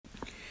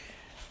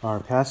Our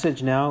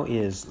passage now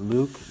is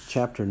Luke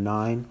chapter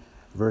 9,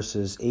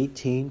 verses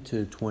 18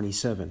 to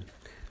 27.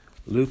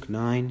 Luke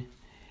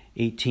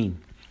 9:18.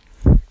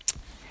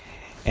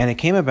 And it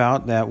came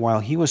about that while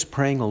he was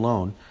praying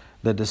alone,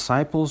 the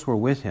disciples were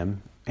with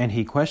him, and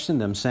he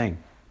questioned them, saying,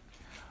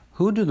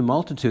 "Who do the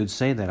multitudes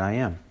say that I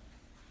am?"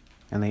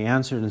 And they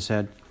answered and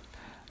said,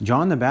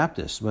 "John the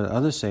Baptist, but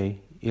others say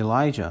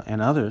Elijah,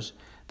 and others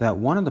that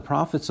one of the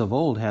prophets of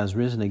old has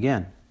risen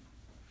again."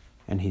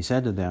 And he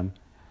said to them,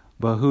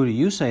 "But who do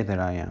you say that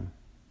I am?"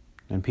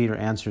 And Peter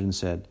answered and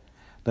said,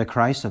 "The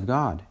Christ of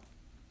God."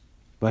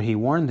 But he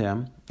warned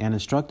them and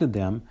instructed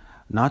them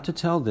not to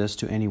tell this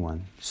to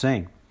anyone,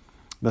 saying,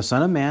 "The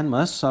Son of Man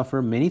must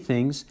suffer many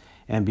things,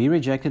 and be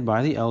rejected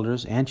by the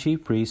elders and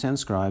chief priests and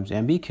scribes,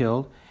 and be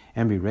killed,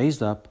 and be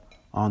raised up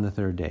on the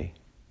third day."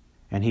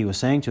 And he was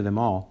saying to them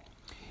all,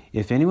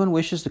 "If anyone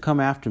wishes to come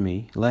after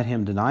me, let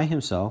him deny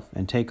himself,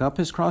 and take up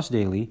his cross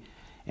daily,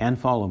 and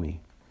follow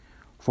me.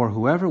 For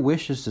whoever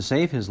wishes to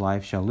save his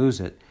life shall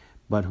lose it,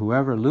 but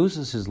whoever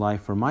loses his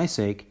life for my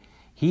sake,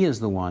 he is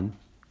the one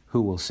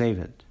who will save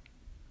it.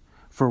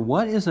 For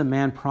what is a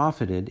man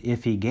profited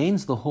if he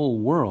gains the whole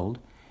world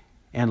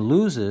and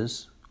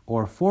loses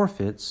or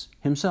forfeits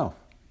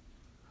himself?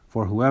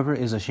 For whoever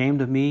is ashamed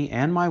of me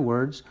and my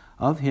words,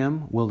 of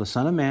him will the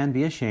Son of Man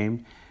be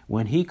ashamed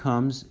when he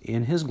comes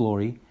in his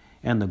glory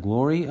and the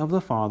glory of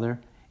the Father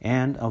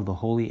and of the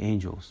holy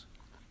angels.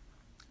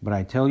 But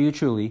I tell you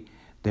truly,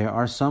 there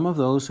are some of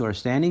those who are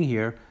standing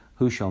here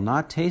who shall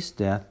not taste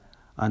death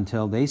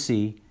until they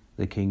see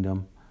the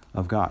kingdom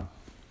of God."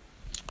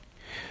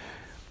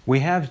 We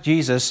have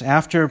Jesus,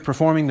 after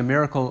performing the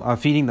miracle of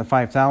feeding the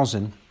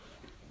 5,000,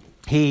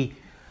 he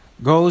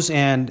goes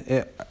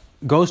to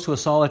a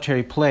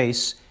solitary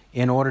place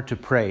in order to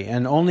pray,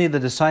 and only the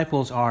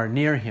disciples are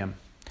near him.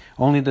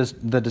 Only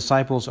the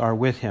disciples are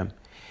with him.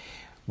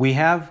 We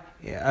have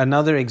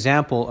another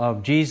example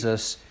of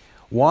Jesus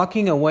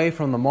walking away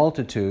from the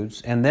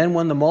multitudes, and then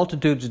when the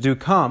multitudes do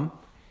come,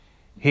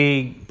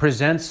 he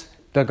presents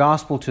the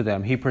gospel to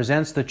them. He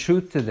presents the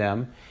truth to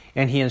them,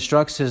 and he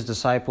instructs his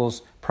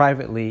disciples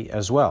privately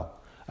as well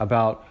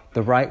about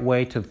the right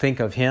way to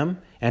think of him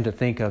and to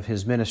think of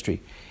his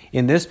ministry.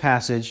 In this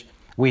passage,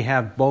 we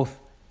have both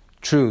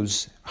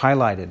truths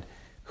highlighted: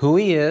 who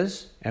he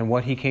is and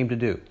what he came to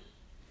do.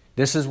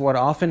 This is what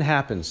often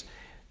happens,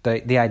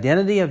 the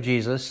identity of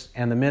Jesus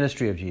and the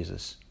ministry of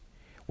Jesus.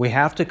 We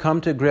have to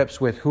come to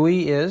grips with who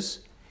he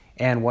is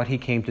and what he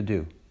came to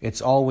do.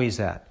 It's always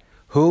that.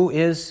 Who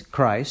is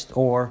Christ,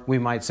 or we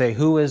might say,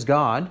 who is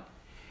God,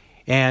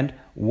 and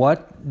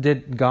what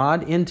did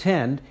God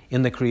intend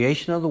in the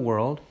creation of the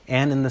world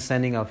and in the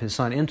sending of his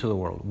Son into the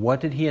world? What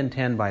did he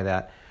intend by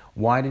that?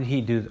 Why did he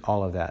do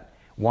all of that?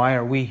 Why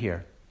are we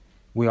here?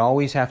 We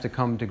always have to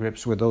come to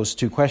grips with those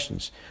two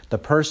questions: the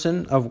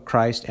person of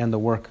Christ and the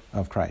work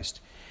of Christ.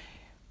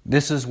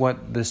 This is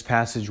what this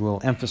passage will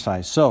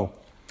emphasize. So,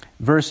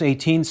 verse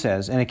 18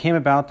 says, "And it came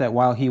about that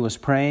while he was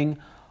praying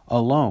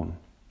alone."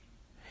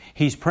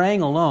 He's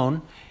praying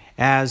alone,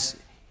 as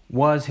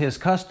was his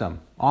custom,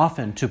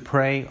 often to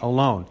pray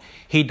alone.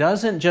 He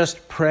doesn't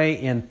just pray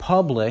in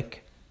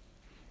public,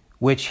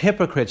 which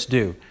hypocrites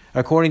do.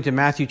 According to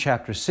Matthew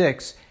chapter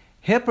 6,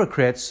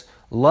 hypocrites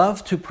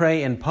love to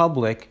pray in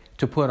public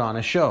to put on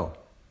a show.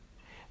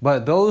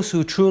 But those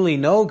who truly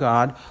know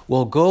God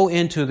will go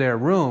into their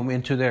room,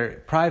 into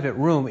their private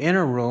room,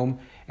 inner room,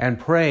 and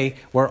pray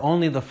where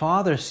only the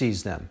Father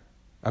sees them.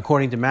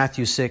 According to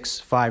Matthew 6,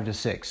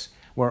 5-6,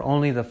 where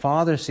only the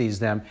Father sees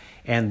them,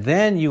 and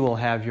then you will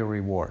have your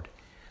reward.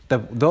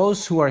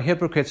 Those who are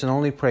hypocrites and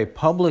only pray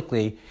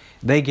publicly,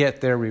 they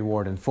get their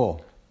reward in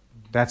full.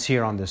 That's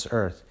here on this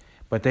earth.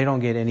 But they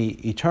don't get any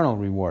eternal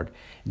reward.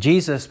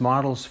 Jesus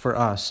models for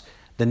us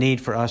the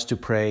need for us to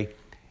pray,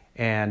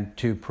 and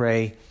to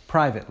pray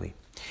privately.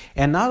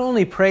 And not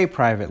only pray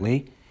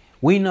privately,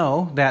 we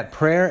know that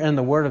prayer and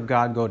the Word of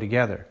God go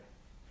together.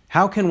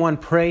 How can one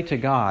pray to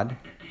God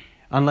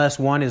unless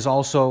one is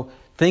also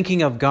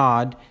thinking of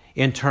God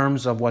in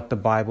terms of what the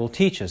Bible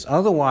teaches?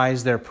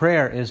 Otherwise, their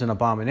prayer is an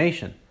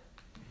abomination.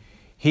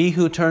 He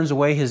who turns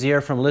away his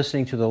ear from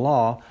listening to the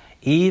law,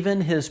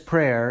 even his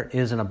prayer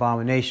is an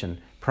abomination.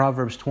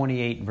 Proverbs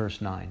 28,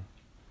 verse 9.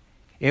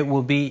 It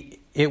would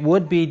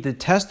be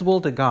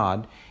detestable to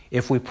God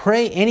if we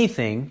pray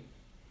anything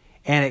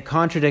and it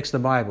contradicts the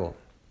Bible.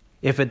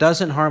 If it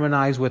doesn't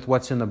harmonize with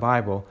what's in the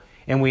Bible,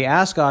 and we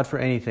ask God for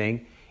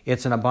anything,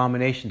 it's an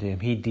abomination to him.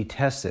 He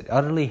detests it,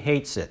 utterly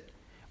hates it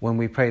when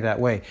we pray that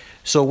way.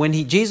 So when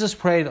Jesus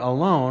prayed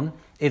alone,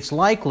 it's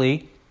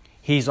likely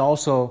he's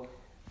also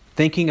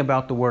thinking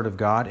about the Word of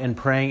God and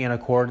praying in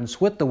accordance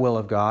with the will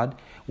of God,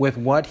 with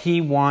what he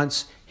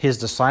wants his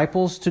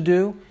disciples to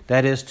do,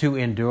 that is, to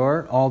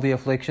endure all the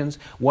afflictions,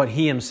 what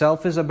he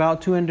himself is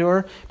about to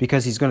endure,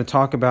 because he's going to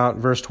talk about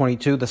verse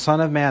 22, the Son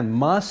of Man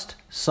must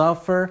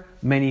suffer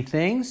many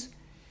things.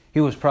 He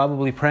was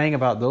probably praying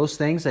about those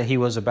things that he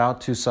was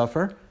about to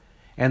suffer,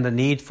 and the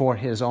need for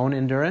his own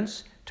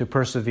endurance to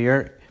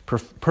persevere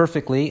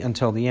perfectly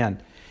until the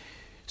end.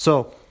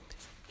 So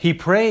he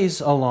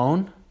prays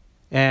alone,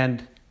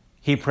 and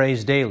he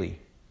prays daily.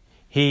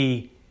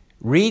 He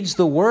reads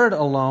the Word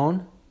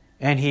alone,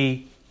 and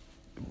he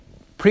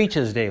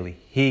preaches daily.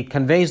 He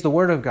conveys the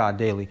Word of God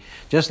daily.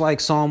 Just like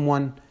Psalm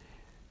 1,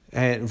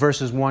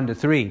 verses 1 to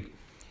 3.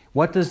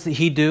 What does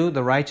he do,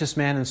 the righteous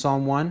man in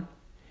Psalm 1?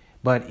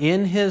 But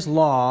in his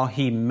law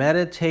he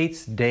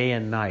meditates day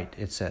and night,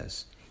 it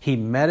says. He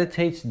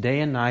meditates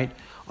day and night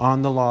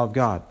on the law of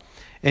God.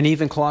 And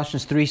even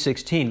Colossians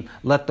 3:16,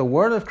 let the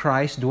word of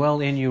Christ dwell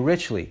in you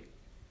richly.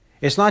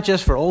 It's not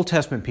just for Old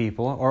Testament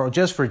people or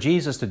just for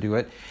Jesus to do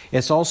it.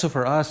 It's also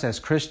for us as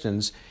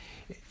Christians.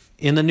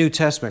 In the New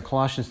Testament,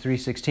 Colossians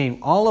 3:16,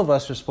 all of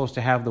us are supposed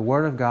to have the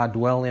word of God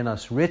dwell in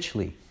us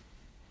richly.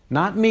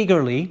 Not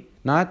meagerly,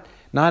 not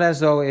as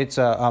though it's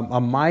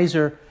a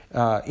miser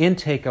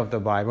intake of the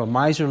Bible, a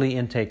miserly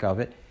intake of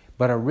it,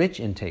 but a rich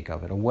intake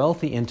of it, a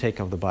wealthy intake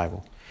of the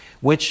Bible,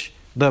 which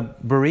the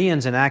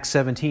Bereans in Acts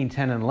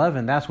 17:10 and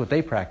 11, that's what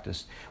they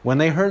practiced. When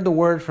they heard the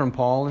word from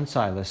Paul and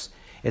Silas,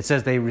 it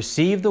says they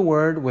received the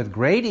word with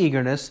great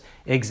eagerness,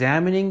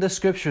 examining the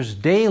Scriptures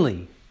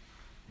daily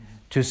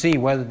to see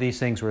whether these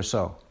things were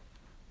so.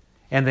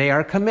 And they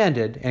are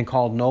commended and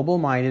called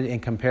noble-minded in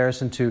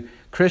comparison to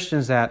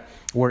Christians that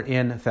were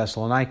in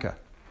Thessalonica.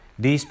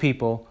 These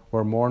people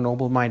were more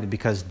noble-minded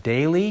because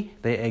daily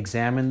they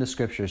examined the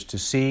Scriptures to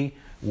see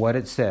what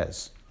it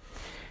says.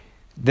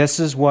 This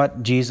is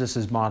what Jesus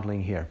is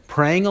modeling here.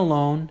 Praying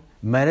alone,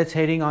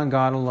 meditating on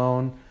God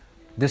alone,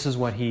 this is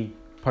what he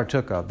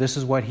partook of. This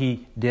is what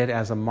he did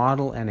as a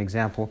model and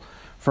example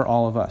for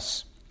all of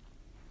us.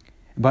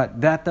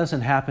 But that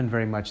doesn't happen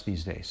very much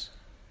these days.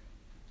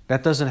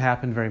 That doesn't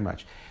happen very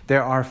much.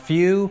 There are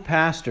few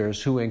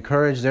pastors who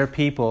encourage their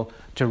people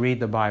to read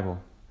the Bible.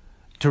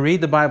 To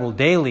read the Bible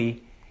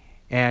daily,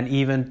 and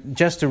even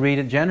just to read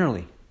it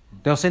generally.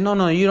 They'll say,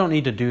 no, you don't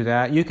need to do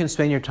that. You can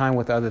spend your time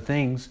with other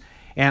things,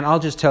 and I'll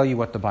just tell you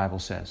what the Bible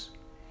says.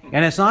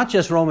 And it's not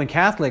just Roman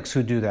Catholics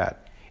who do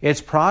that.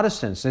 It's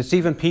Protestants. It's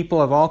even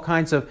people of all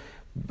kinds of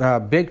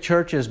big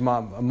churches,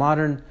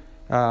 modern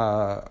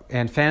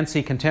and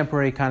fancy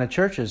contemporary kind of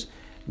churches.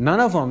 None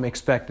of them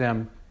expect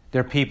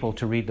their people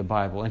to read the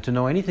Bible and to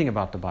know anything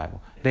about the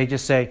Bible. They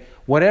just say,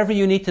 whatever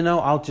you need to know,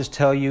 I'll just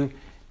tell you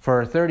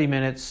for 30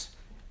 minutes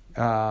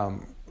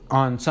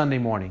on Sunday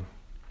morning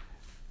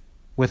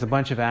with a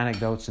bunch of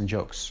anecdotes and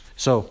jokes.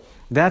 So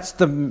that's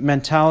the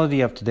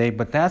mentality of today,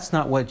 but that's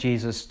not what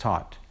Jesus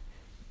taught.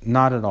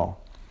 Not at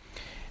all.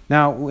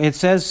 Now, it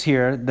says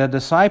here, the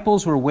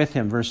disciples were with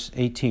him, verse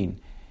 18.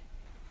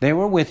 They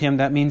were with him,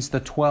 that means the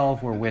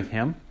 12 were with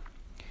him,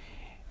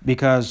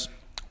 because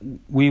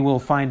we will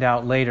find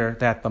out later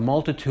that the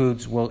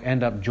multitudes will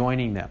end up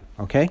joining them.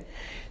 Okay?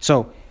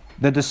 So,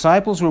 the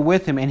disciples were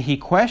with him, and he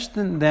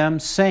questioned them,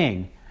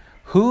 saying,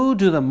 who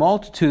do the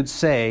multitudes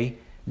say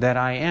that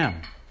I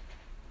am?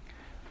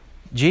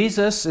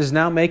 Jesus is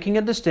now making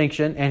a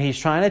distinction, and he's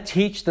trying to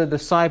teach the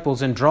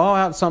disciples and draw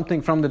out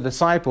something from the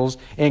disciples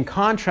in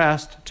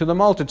contrast to the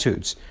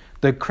multitudes.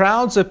 The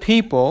crowds of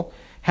people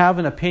have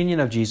an opinion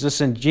of Jesus,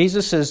 and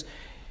Jesus is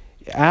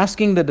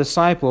asking the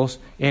disciples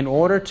in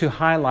order to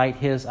highlight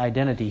his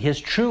identity, his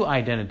true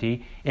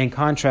identity, in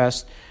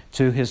contrast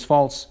to his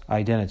false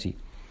identity.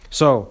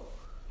 So,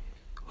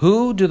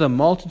 who do the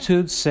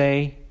multitudes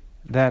say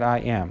that I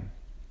am?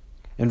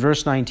 In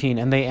verse 19,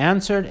 and they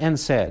answered and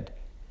said,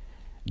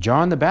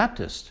 John the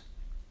Baptist.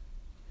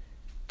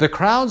 The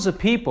crowds of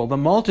people, the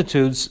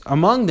multitudes,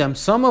 among them,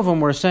 some of them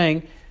were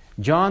saying,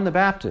 John the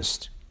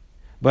Baptist.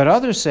 But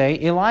others say,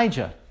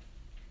 Elijah.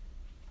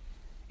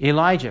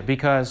 Elijah,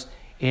 because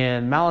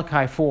in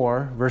Malachi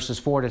 4, verses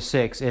 4 to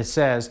 6, it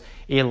says,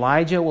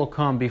 Elijah will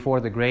come before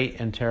the great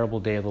and terrible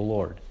day of the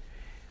Lord.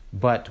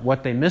 But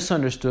what they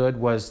misunderstood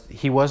was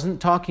he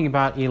wasn't talking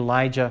about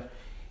Elijah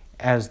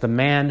as the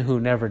man who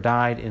never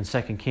died in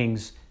 2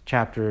 Kings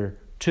chapter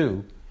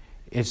 2.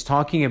 It's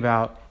talking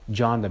about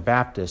John the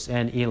Baptist.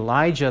 And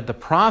Elijah the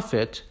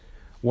prophet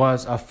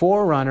was a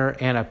forerunner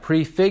and a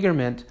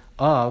prefigurement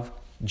of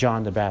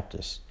John the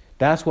Baptist.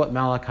 That's what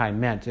Malachi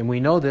meant. And we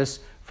know this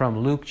from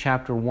Luke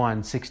chapter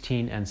 1,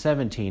 16 and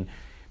 17,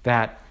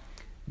 that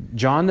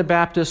John the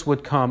Baptist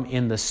would come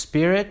in the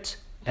spirit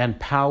and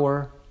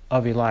power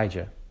of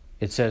Elijah.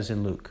 It says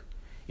in Luke,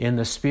 in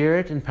the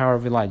spirit and power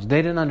of Elijah.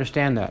 They didn't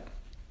understand that.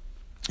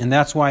 And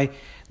that's why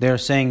they're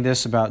saying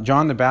this about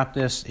John the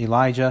Baptist,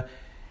 Elijah,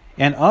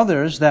 and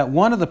others, that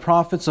one of the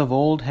prophets of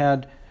old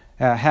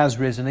has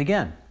risen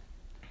again.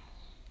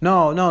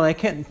 No,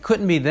 it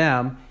couldn't be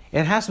them.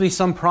 It has to be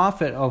some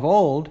prophet of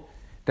old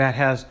that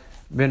has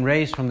been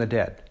raised from the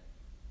dead.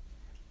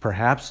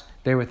 Perhaps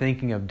they were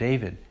thinking of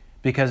David,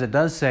 because it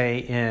does say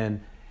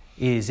in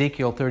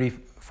Ezekiel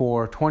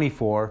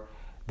 34:24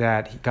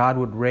 that God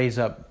would raise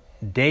up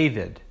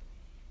David.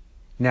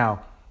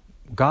 Now,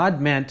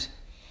 God meant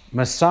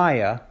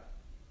Messiah,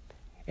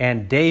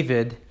 and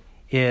David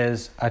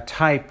is a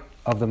type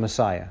of the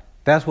Messiah.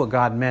 That's what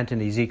God meant in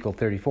Ezekiel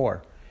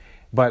 34.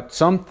 But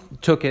some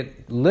took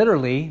it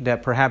literally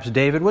that perhaps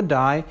David would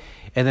die,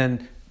 and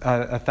then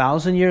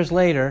 1,000 years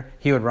later,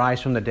 he would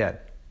rise from the dead.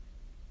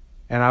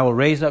 And I will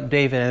raise up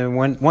David.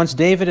 And once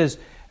David is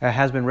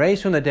has been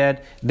raised from the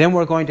dead, then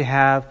we're going to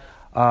have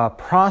a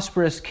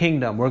prosperous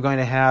kingdom. We're going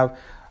to have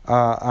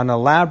an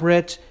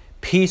elaborate,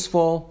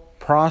 peaceful,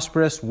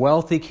 prosperous,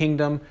 wealthy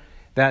kingdom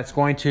that's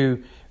going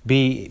to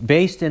be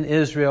based in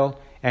Israel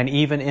and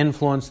even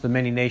influence the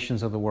many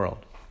nations of the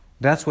world.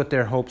 That's what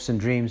their hopes and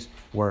dreams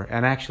were,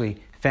 and actually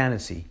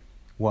fantasy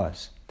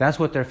was. That's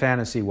what their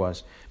fantasy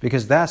was.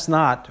 Because that's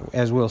not,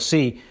 as we'll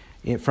see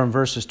from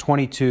verses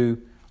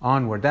 22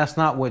 onward, that's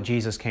not what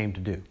Jesus came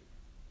to do.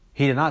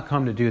 He did not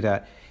come to do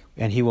that,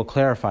 and he will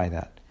clarify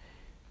that.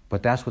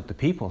 But that's what the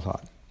people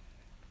thought.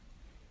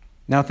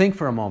 Now think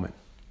for a moment.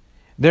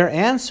 Their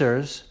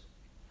answers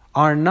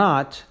are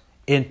not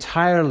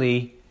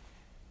entirely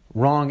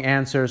wrong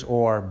answers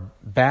or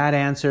bad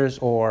answers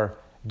or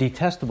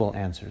detestable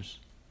answers.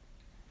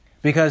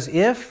 Because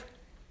if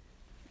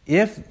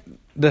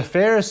the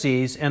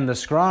Pharisees and the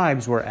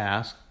scribes were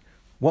asked,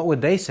 what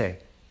would they say?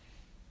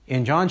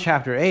 In John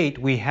chapter 8,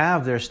 we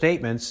have their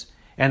statements,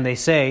 and they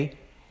say,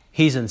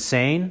 he's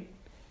insane.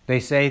 They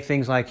say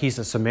things like he's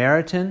a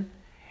Samaritan.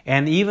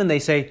 And even they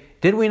say,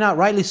 did we not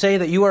rightly say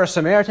that you are a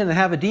Samaritan and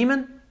have a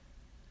demon?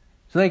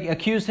 So they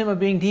accused him of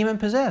being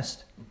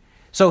demon-possessed.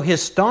 So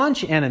his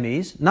staunch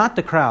enemies, not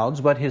the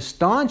crowds, but his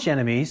staunch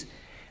enemies,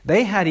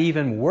 they had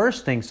even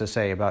worse things to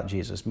say about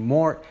Jesus,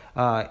 more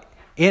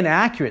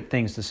inaccurate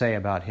things to say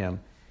about him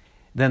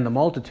than the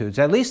multitudes.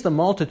 At least the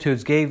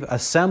multitudes gave a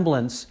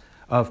semblance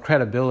of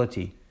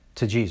credibility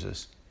to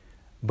Jesus,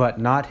 but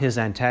not his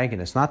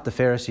antagonists, not the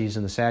Pharisees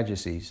and the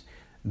Sadducees.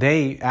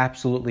 They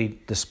absolutely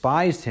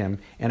despised him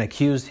and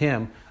accused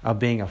him of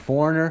being a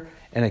foreigner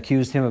and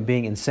accused him of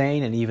being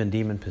insane and even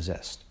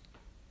demon-possessed.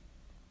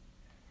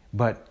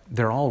 But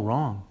they're all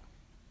wrong.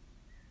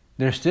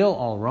 They're still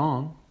all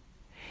wrong.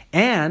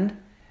 And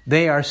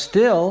they are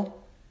still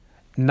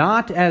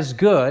not as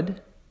good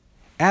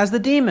as the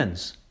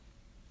demons.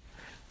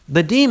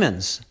 The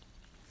demons.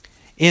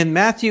 In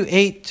Matthew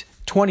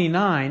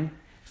 8:29,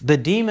 the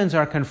demons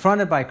are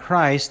confronted by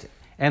Christ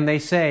and they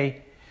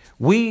say,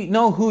 we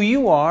know who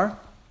you are,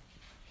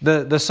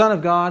 the Son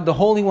of God, the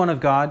Holy One of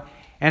God,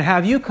 and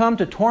have you come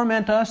to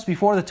torment us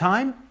before the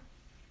time?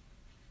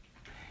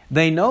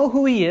 They know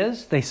who he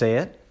is, they say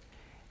it.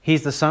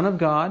 He's the Son of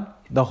God,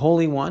 the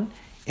Holy One.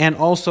 And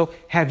also,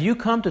 have you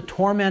come to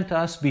torment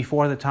us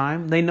before the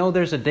time? They know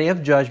there's a day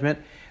of judgment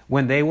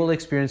when they will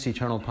experience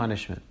eternal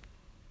punishment.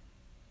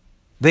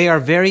 They are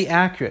very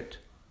accurate.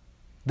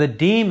 The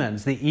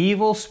demons, the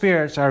evil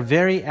spirits are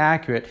very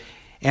accurate,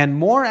 and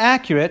more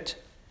accurate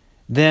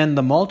than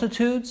the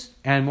multitudes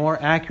and more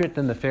accurate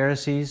than the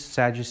Pharisees,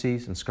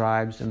 Sadducees, and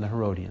scribes and the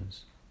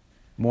Herodians.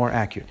 More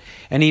accurate.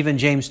 And even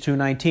James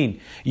 2:19,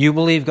 you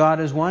believe God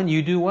is one,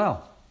 you do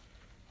well.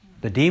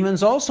 The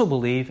demons also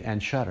believe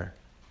and shudder.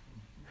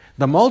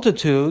 The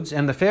multitudes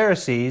and the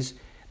Pharisees,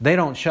 they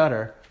don't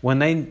shudder when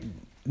they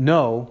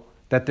know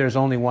that there's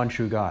only one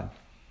true God.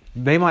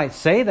 They might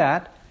say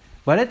that,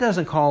 but it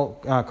doesn't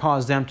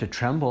cause them to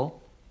tremble,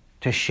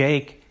 to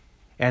shake,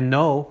 and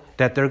know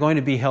that they're going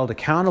to be held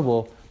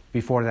accountable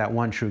before that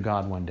one true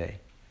God one day.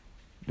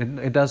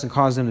 It doesn't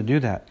cause them to do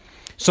that.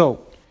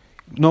 So,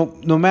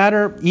 no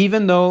matter,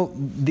 even though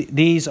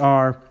these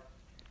are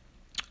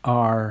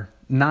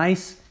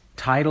nice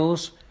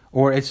titles,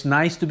 or it's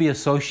nice to be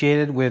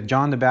associated with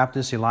John the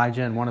Baptist,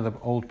 Elijah, and one of the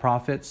old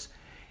prophets,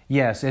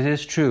 yes, it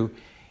is true,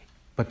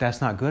 but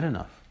that's not good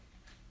enough.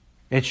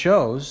 It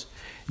shows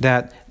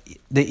that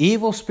the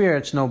evil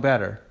spirits know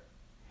better.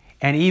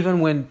 And even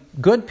when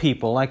good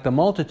people, like the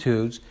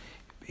multitudes,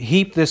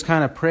 heap this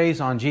kind of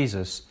praise on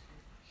Jesus,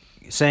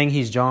 saying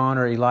he's John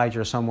or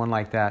Elijah or someone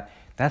like that,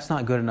 that's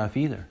not good enough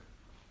either.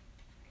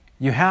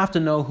 You have to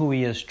know who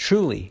he is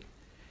truly.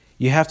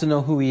 You have to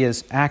know who he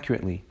is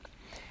accurately.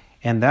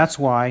 And that's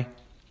why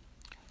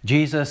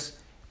Jesus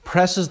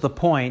presses the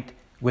point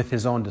with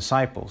his own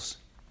disciples.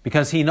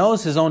 Because he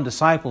knows his own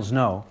disciples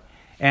know.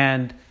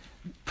 And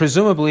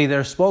presumably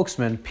their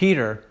spokesman,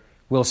 Peter,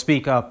 will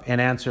speak up and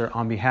answer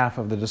on behalf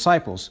of the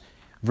disciples.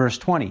 Verse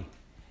 20.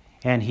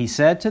 And he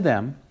said to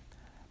them,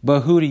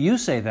 but who do you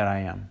say that I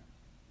am?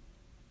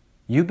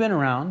 You've been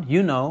around,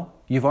 you know,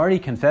 you've already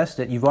confessed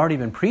it, you've already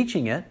been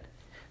preaching it,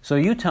 so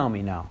you tell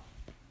me now.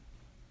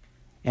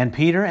 And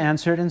Peter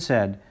answered and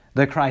said,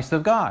 the Christ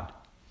of God.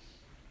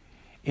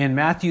 In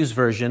Matthew's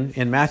version,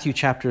 in Matthew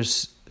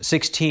chapters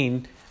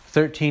 16,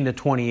 13 to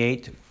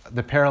 28,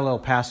 the parallel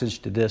passage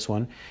to this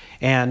one,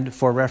 and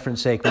for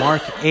reference sake,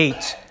 Mark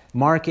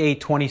 8,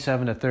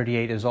 27 to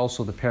 38 is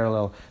also the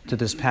parallel to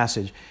this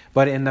passage.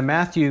 But in the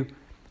Matthew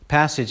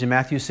passage, in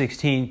Matthew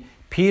 16,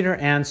 Peter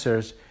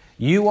answers,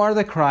 you are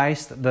the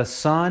Christ, the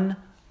Son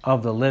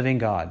of the living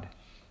God.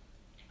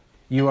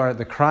 You are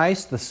the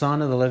Christ, the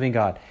Son of the living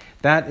God.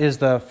 That is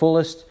the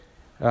fullest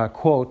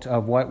quote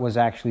of what was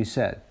actually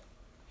said.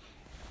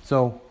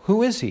 So,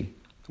 who is he?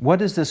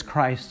 What is this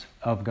Christ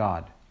of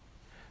God?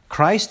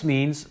 Christ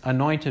means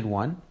anointed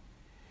one,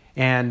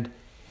 and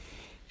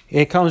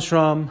it comes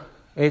from,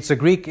 it's a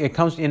Greek, it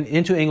comes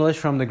into English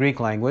from the Greek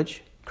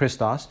language,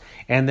 Christos,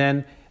 and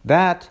then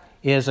that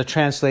is a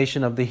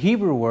translation of the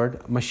Hebrew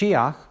word,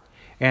 Mashiach,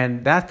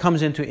 And that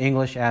comes into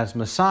English as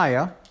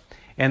Messiah,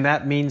 and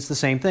that means the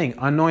same thing,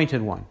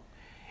 anointed one.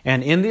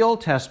 And in the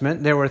Old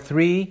Testament, there were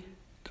 3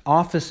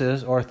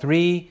 offices or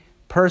 3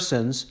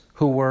 persons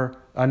who were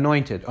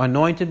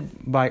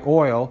anointed by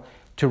oil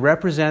to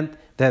represent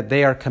that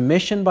they are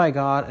commissioned by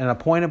God and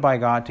appointed by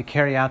God to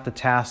carry out the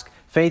task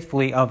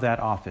faithfully of that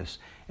office.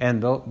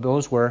 And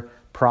those were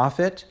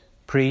prophet,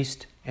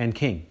 priest, and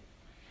king.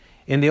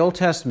 In the Old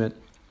Testament,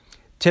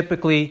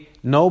 typically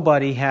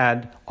nobody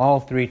had all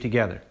 3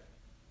 together.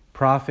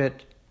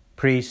 Prophet,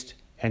 priest,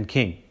 and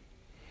king.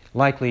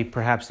 Likely,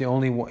 perhaps the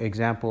only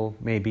example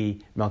may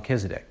be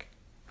Melchizedek,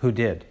 who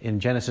did in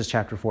Genesis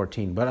chapter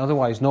 14. But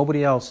otherwise,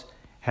 nobody else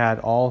had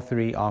all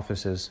 3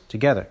 offices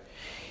together.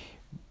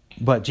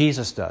 But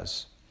Jesus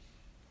does.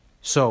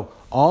 So,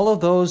 all of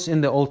those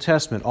in the Old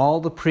Testament, all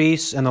the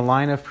priests in the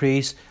line of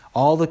priests,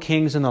 all the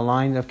kings in the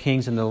line of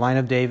kings, in the line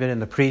of David,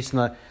 and the priests in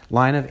the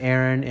line of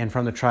Aaron, and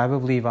from the tribe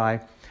of Levi,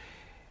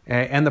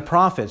 and the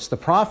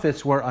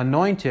prophets were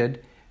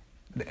anointed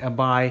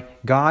by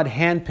God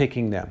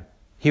handpicking them.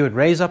 He would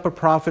raise up a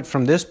prophet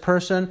from this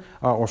person,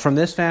 or from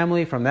this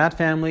family, from that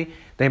family.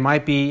 They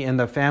might be in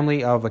the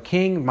family of a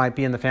king, might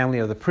be in the family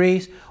of the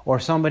priest, or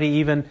somebody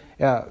even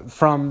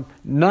from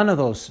none of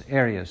those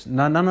areas,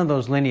 none of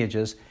those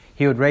lineages.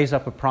 He would raise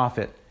up a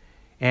prophet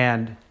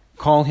and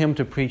call him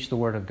to preach the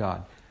Word of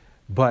God.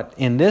 But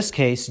in this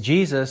case,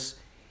 Jesus,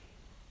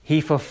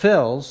 He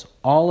fulfills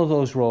all of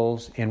those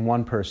roles in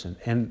one person.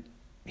 And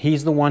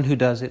He's the one who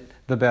does it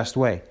the best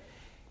way.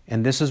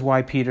 And this is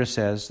why Peter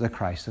says the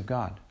Christ of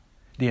God,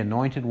 the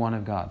anointed one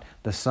of God,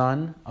 the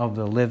Son of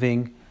the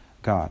living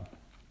God.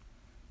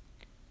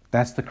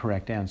 That's the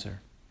correct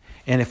answer.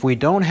 And if we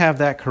don't have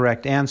that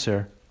correct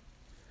answer,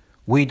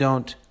 we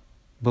don't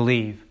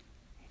believe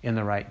in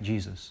the right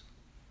Jesus.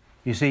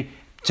 You see,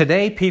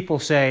 today people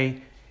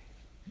say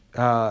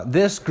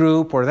this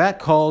group or that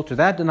cult or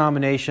that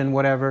denomination,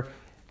 whatever,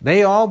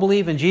 they all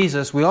believe in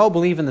Jesus. We all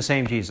believe in the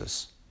same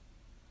Jesus.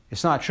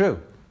 It's not true.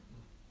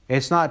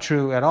 It's not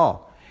true at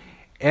all.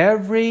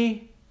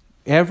 Every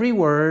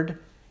word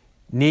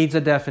needs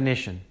a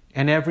definition,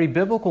 and every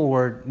biblical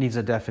word needs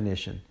a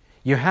definition.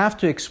 You have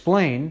to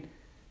explain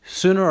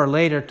sooner or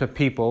later to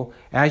people,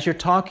 as you're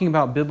talking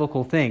about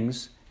biblical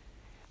things,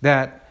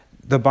 that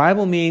the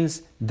Bible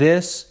means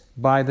this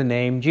by the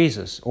name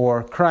Jesus,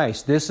 or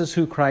Christ. This is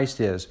who Christ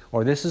is,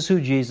 or this is who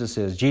Jesus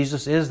is.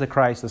 Jesus is the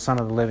Christ, the Son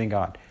of the living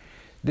God.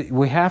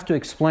 We have to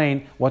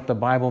explain what the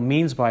Bible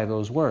means by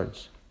those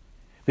words.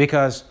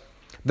 Because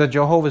the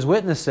Jehovah's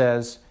Witness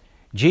says,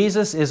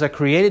 Jesus is a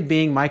created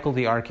being, Michael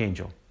the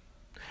Archangel.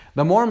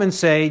 The Mormons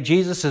say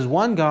Jesus is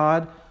one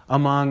God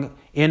among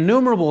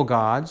innumerable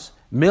gods,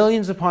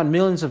 millions upon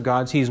millions of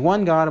gods. He's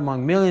one God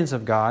among millions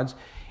of gods.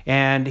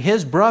 And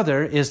His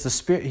brother is the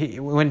Spirit.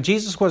 When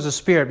Jesus was a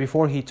spirit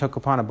before He took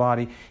upon a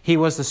body, He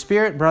was the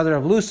spirit brother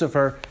of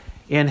Lucifer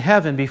in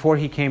heaven before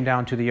He came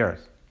down to the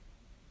earth.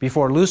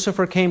 Before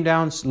Lucifer came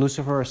down,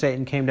 Lucifer or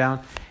Satan came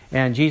down,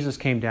 and Jesus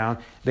came down,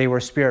 they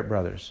were spirit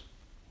brothers.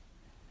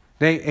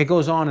 It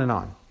goes on and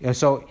on. And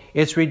so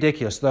it's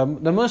ridiculous. The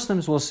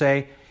Muslims will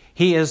say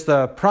He is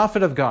the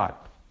prophet of God,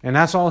 and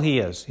that's all He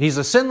is. He's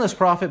a sinless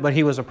prophet, but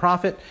He was a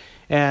prophet,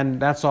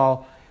 and that's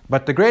all.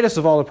 But the greatest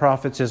of all the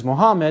prophets is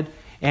Muhammad,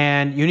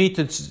 and you need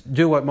to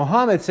do what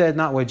Muhammad said,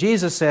 not what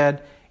Jesus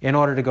said, in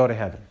order to go to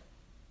heaven.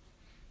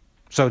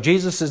 So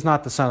Jesus is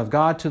not the Son of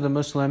God to the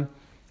Muslim,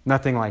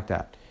 nothing like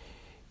that.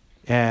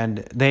 And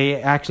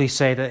they actually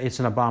say that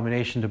it's an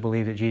abomination to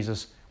believe that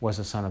Jesus was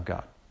the Son of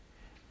God.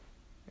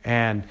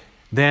 And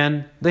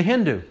then the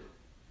Hindu.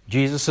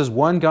 Jesus is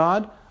one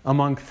God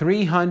among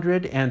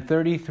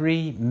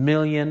 333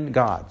 million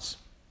gods.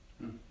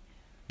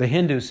 The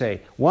Hindus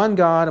say, one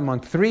God among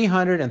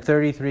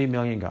 333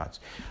 million gods.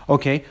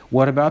 Okay,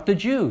 what about the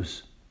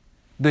Jews?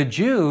 The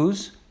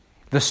Jews,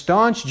 the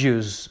staunch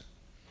Jews,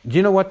 do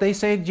you know what they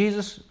say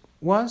Jesus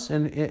was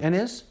and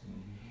is?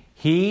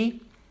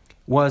 He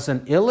was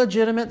an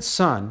illegitimate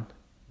son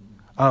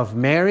of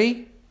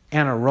Mary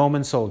and a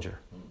Roman soldier.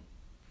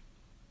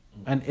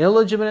 An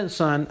illegitimate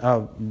son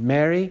of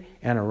Mary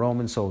and a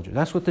Roman soldier.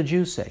 That's what the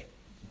Jews say,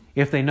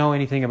 if they know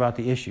anything about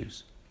the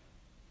issues.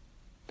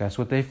 That's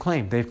what they've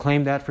claimed. They've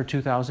claimed that for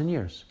 2,000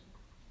 years.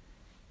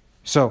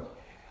 So,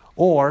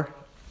 or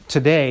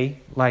today,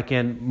 like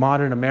in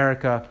modern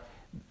America,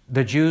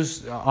 the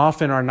Jews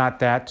often are not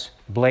that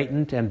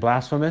blatant and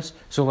blasphemous.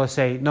 So let's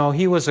say, no,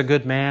 he was a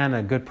good man,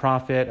 a good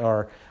prophet,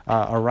 or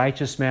a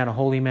righteous man, a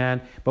holy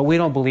man, but we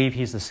don't believe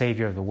he's the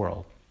Savior of the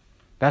world.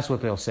 That's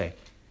what they'll say.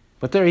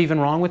 But they're even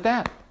wrong with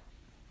that.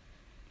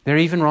 They're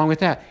even wrong with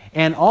that.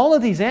 And all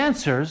of these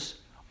answers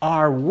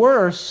are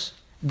worse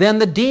than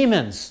the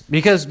demons.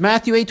 Because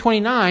Matthew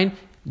 8:29,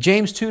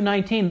 James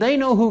 2:19, they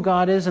know who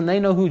God is and they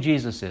know who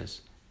Jesus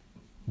is.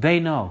 They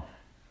know.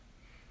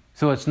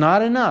 So it's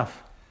not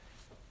enough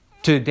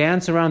to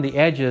dance around the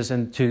edges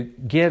and to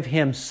give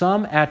Him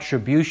some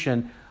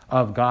attribution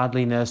of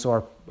godliness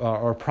or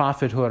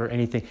prophethood or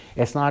anything.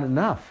 It's not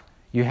enough.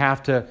 You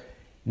have to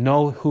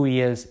know who He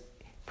is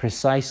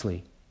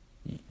precisely.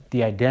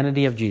 The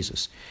identity of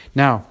Jesus.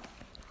 Now,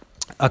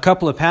 a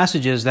couple of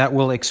passages that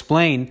will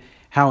explain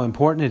how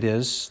important it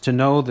is to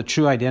know the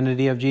true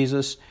identity of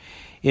Jesus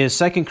is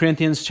 2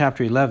 Corinthians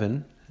chapter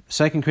 11.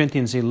 2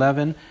 Corinthians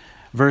 11,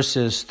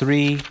 verses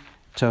 3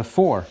 to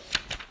 4.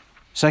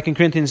 2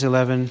 Corinthians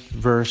 11,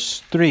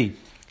 verse 3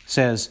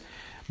 says,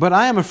 "But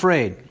I am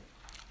afraid,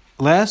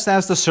 lest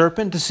as the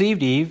serpent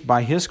deceived Eve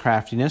by his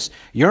craftiness,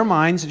 your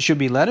minds should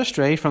be led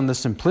astray from the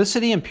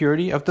simplicity and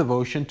purity of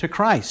devotion to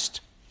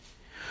Christ.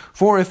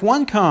 For if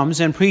one comes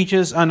and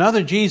preaches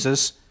another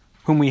Jesus,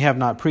 whom we have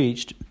not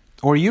preached,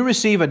 or you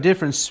receive a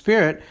different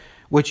spirit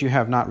which you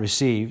have not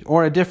received,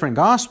 or a different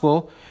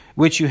gospel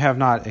which you have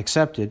not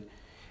accepted,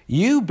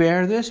 you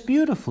bear this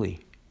beautifully.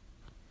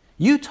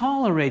 You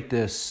tolerate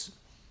this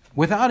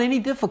without any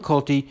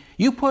difficulty.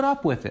 You put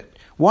up with it.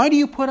 Why do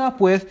you put up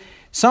with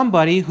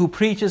somebody who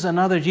preaches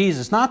another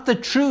Jesus? Not the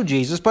true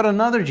Jesus, but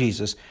another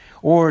Jesus,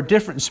 or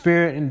different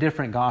spirit and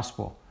different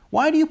gospel.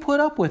 Why do you put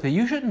up with it?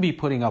 You shouldn't be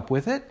putting up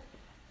with it.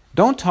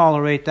 Don't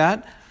tolerate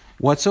that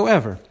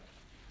whatsoever."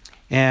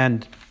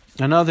 And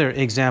another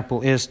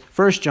example is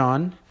 1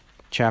 John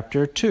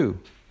chapter 2.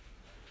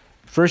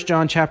 1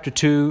 John chapter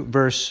 2,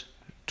 verse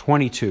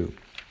 22.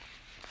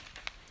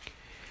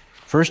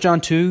 1 John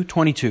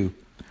 2:22.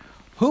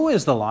 "Who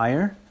is the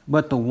liar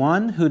but the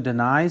one who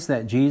denies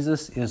that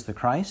Jesus is the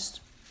Christ?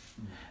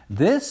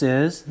 This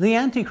is the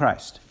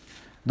Antichrist,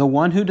 the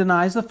one who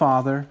denies the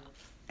Father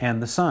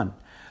and the Son.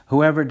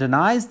 Whoever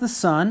denies the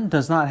Son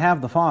does not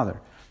have the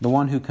Father. The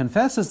one who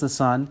confesses the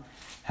Son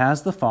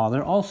has the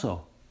Father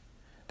also."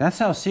 That's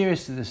how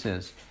serious this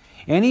is.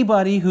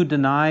 Anybody who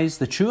denies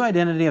the true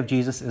identity of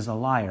Jesus is a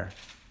liar.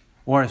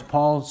 Or as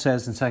Paul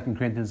says in 2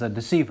 Corinthians, a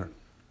deceiver.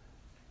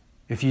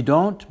 If you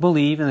don't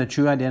believe in the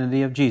true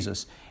identity of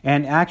Jesus,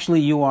 and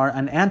actually you are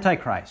an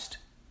antichrist,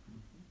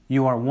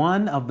 you are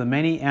one of the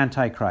many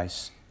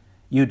antichrists.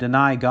 You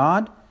deny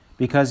God,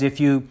 because if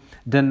you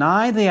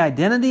deny the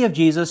identity of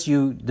Jesus,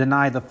 you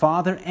deny the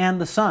Father and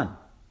the Son.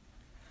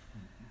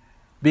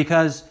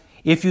 Because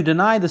if you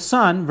deny the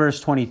Son, verse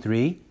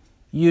 23,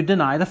 you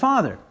deny the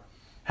Father.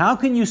 How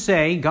can you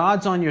say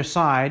God's on your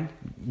side,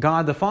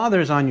 God the Father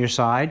is on your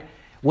side,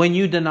 when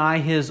you deny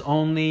His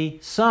only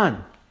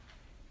Son,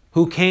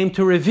 who came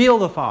to reveal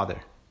the Father?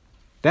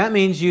 That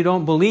means you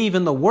don't believe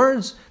in the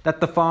words that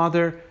the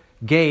Father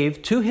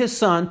gave to His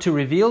Son to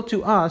reveal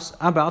to us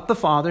about the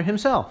Father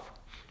Himself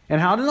and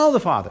how to know the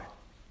Father.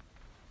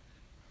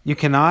 You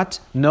cannot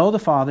know the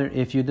Father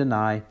if you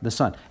deny the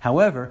Son.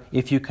 However,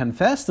 if you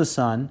confess the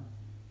Son,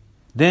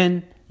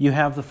 then you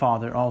have the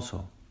Father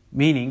also.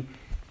 Meaning,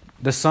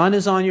 the Son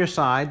is on your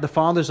side, the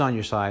Father's on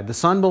your side. The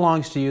Son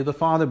belongs to you, the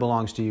Father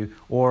belongs to you.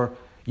 Or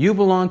you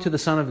belong to the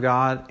Son of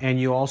God, and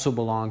you also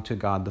belong to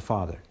God the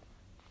Father.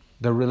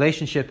 The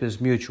relationship is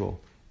mutual.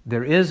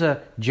 There is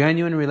a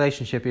genuine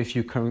relationship. If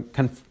you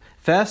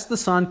confess the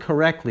Son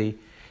correctly,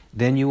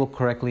 then you will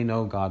correctly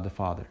know God the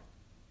Father.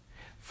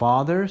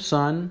 Father,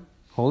 Son,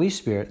 Holy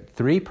Spirit,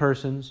 three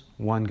persons,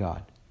 one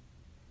God.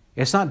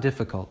 It's not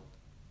difficult.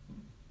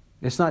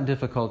 It's not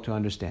difficult to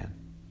understand.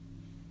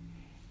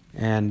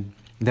 And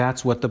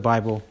that's what the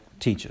Bible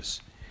teaches.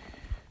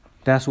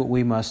 That's what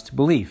we must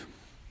believe.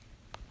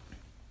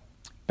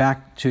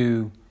 Back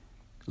to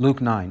Luke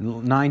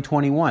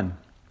 9:21.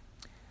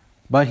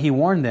 "But he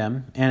warned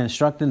them and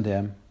instructed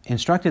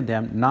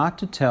them not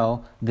to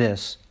tell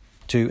this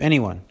to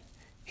anyone."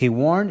 He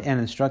warned and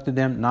instructed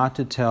them not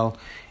to tell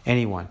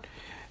anyone.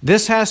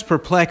 This has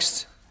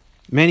perplexed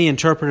many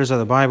interpreters of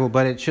the Bible,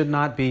 but it should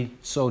not be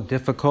so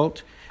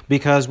difficult,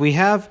 because we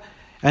have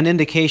an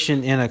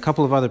indication in a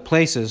couple of other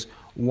places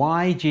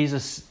why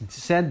Jesus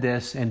said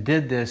this and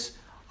did this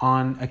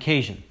on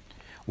occasion.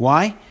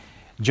 Why?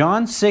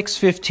 John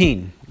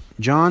 6:15.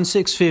 John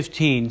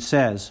 6:15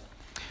 says,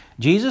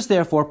 "Jesus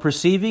therefore,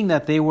 perceiving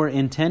that they were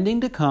intending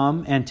to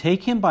come and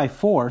take him by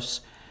force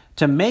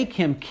to make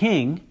him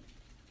king,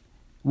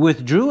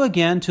 withdrew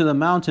again to the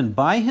mountain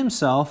by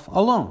himself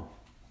alone."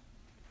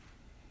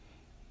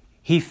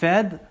 He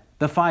fed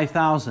the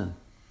 5,000.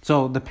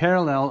 So the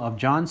parallel of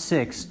John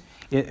 6,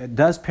 it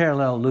does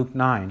parallel Luke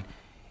 9.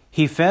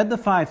 He fed the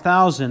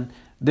 5,000.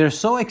 They're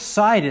so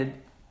excited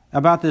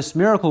about this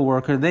miracle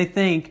worker, they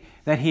think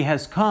that he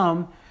has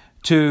come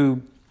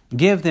to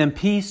give them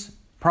peace,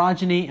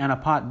 progeny, and a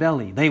pot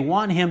belly. They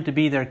want him to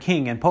be their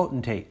king and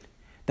potentate.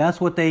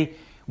 That's what they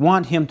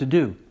want him to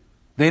do.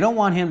 They don't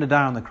want him to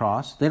die on the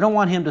cross. They don't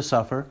want him to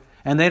suffer.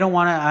 And they don't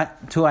want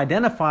to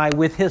identify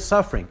with his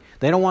suffering.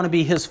 They don't want to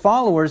be his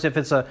followers if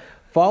it's a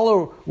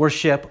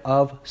followership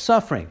of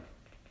suffering.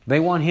 They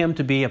want him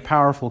to be a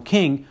powerful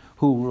king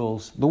who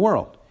rules the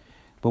world.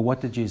 But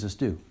what did Jesus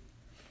do?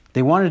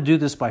 They wanted to do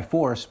this by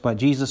force, but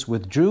Jesus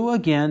withdrew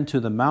again to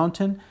the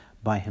mountain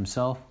by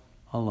himself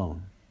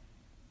alone.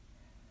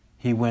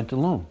 He went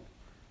alone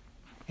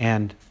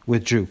and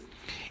withdrew.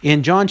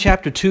 In John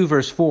chapter 2,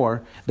 verse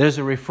 4, there's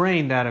a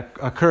refrain that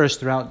occurs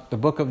throughout the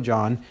book of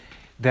John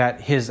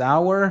that his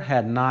hour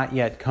had not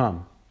yet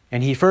come.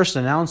 And he first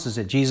announces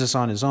it. Jesus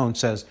on his own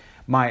says,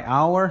 "My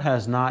hour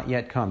has not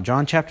yet come."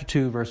 John chapter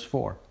 2, verse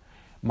 4.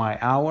 "My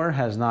hour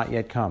has not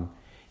yet come."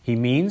 He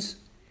means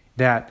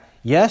that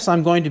yes,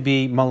 I'm going to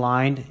be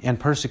maligned and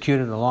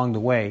persecuted along the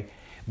way,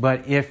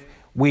 but if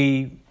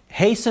we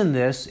hasten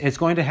this, it's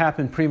going to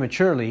happen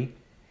prematurely,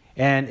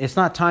 and it's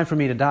not time for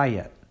me to die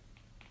yet.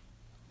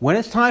 When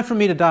it's time for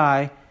me to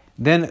die,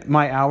 then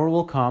my hour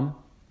will come,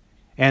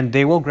 and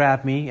they will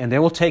grab me, and they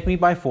will take me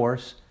by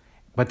force,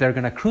 but they're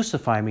going to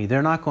crucify me.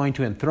 They're not going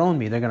to enthrone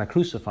me. They're going to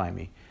crucify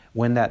me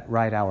when that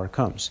right hour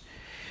comes.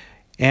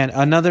 And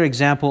another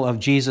example of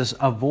Jesus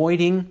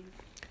avoiding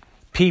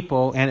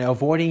people and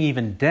avoiding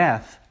even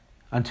death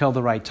until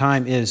the right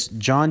time is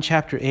John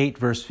chapter 8,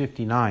 verse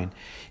 59.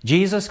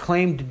 Jesus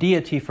claimed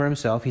deity for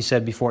himself. He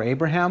said, before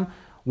Abraham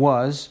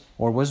was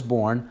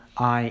born,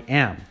 I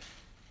am.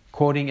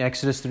 Quoting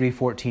Exodus 3,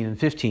 14 and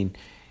 15.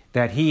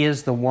 That he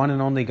is the one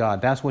and only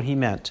God. That's what he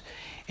meant.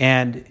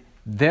 And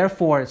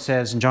therefore, it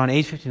says in John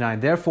 8, 59,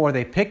 therefore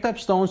they picked up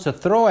stones to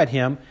throw at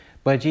him,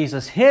 but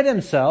Jesus hid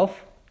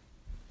himself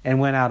and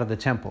went out of the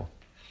temple.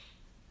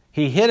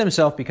 He hid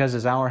himself because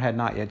his hour had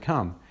not yet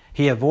come.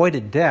 He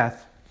avoided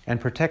death and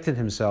protected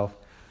himself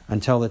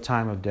until the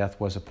time of death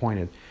was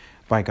appointed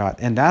by God.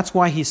 And that's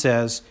why he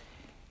says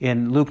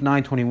in Luke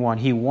 9:21,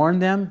 he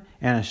warned them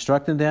and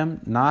instructed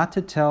them not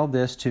to tell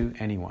this to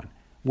anyone.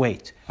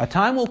 Wait, a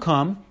time will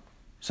come,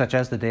 such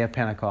as the day of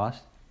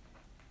Pentecost.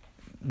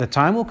 The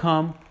time will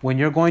come when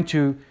you're going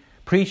to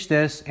preach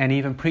this and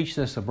even preach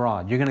this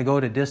abroad. You're going to go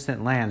to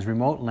distant lands,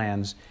 remote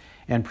lands,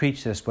 and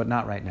preach this, but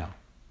not right now.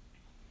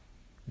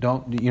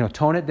 Don't,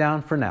 tone it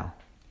down for now.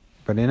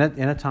 But in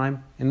a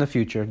time in the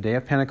future, day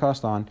of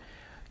Pentecost on,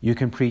 you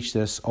can preach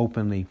this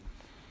openly.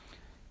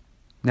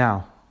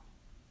 Now,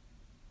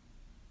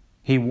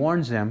 he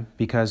warns them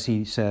because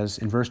he says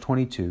in verse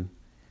 22,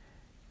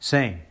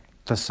 saying,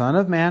 the Son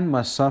of Man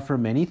must suffer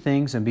many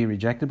things and be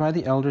rejected by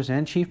the elders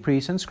and chief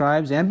priests and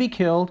scribes and be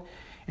killed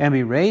and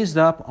be raised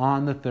up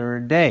on the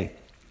third day.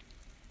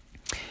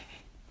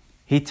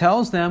 He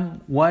tells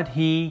them what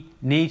he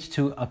needs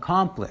to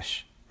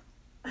accomplish.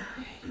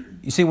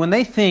 You see, when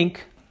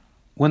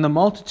the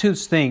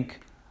multitudes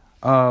think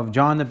of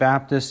John the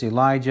Baptist,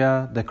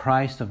 Elijah, the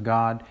Christ of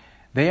God,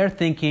 they are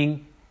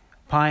thinking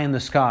pie in the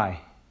sky.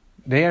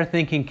 They are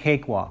thinking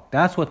cakewalk.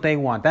 That's what they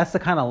want. That's the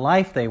kind of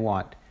life they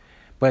want.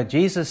 But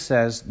Jesus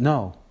says,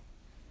 no.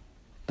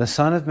 The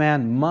Son of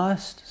Man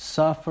must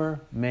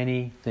suffer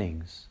many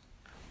things.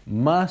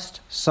 Must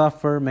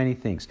suffer many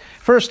things.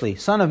 Firstly,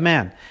 Son of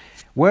Man.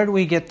 Where do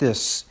we get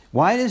this?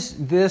 Why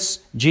is this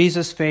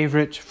Jesus'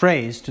 favorite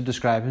phrase to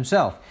describe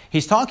himself?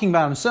 He's talking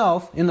about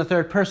himself in the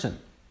third person.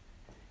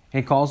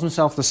 He calls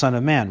himself the Son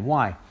of Man.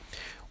 Why?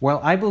 Well,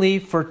 I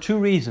believe for two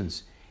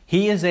reasons.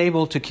 He is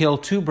able to kill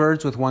two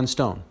birds with one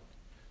stone.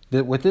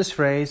 With this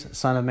phrase,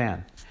 Son of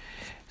Man.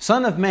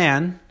 Son of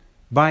Man,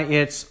 by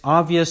its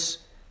obvious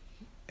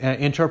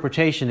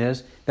interpretation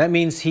that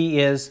means he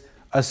is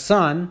a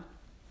son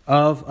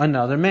of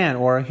another man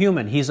or a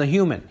human. He's a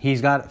human.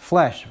 He's got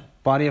flesh,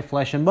 body of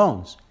flesh and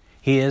bones.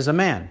 He is a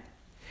man.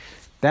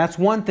 That's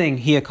one thing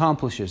he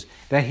accomplishes,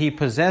 that he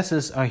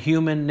possesses a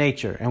human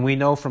nature. And we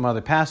know from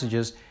other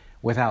passages,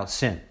 without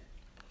sin.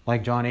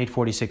 Like John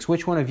 8:46,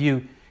 which one of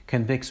you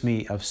convicts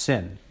me of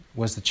sin?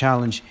 Was the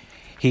challenge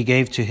he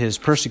gave to his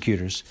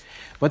persecutors.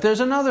 But there's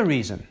another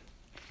reason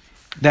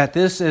that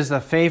this is a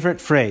favorite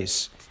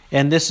phrase.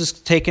 And this is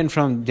taken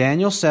from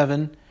Daniel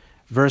 7,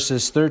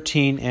 verses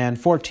 13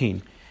 and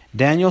 14.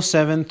 Daniel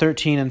 7,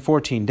 13 and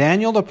 14.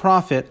 Daniel the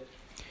prophet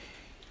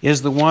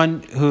is the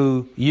one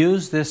who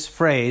used this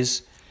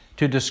phrase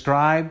to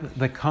describe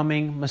the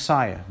coming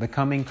Messiah, the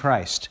coming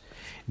Christ.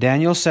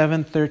 Daniel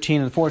 7,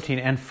 13 and 14.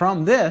 And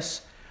from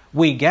this,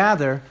 we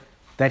gather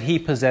that he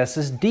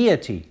possesses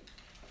deity.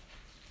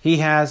 He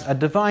has a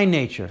divine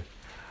nature.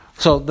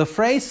 So the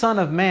phrase Son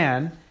of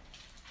Man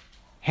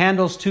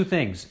handles two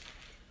things.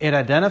 It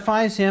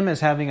identifies him as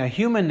having a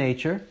human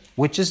nature,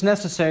 which is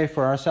necessary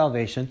for our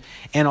salvation,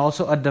 and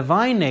also a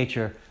divine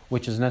nature,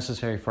 which is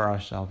necessary for our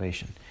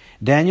salvation.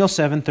 Daniel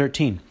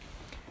 7:13.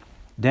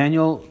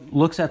 Daniel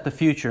looks at the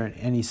future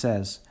and he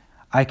says,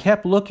 I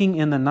kept looking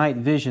in the night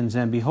visions,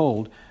 and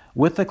behold,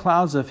 with the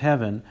clouds of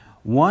heaven,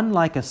 one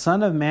like a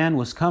son of man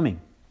was coming.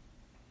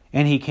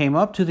 And he came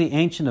up to the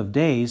Ancient of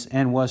Days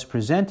and was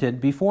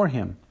presented before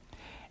him.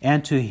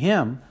 And to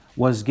him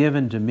was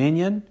given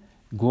dominion,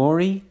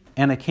 glory,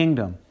 and a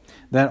kingdom,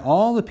 that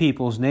all the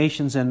peoples,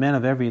 nations, and men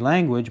of every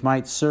language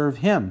might serve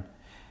him.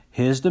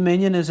 His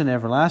dominion is an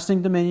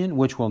everlasting dominion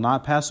which will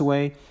not pass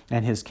away,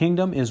 and his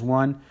kingdom is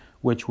one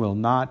which will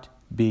not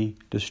be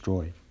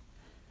destroyed.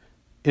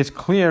 It's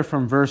clear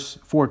from verse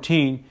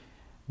 14,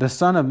 the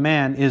Son of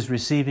Man is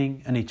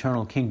receiving an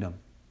eternal kingdom.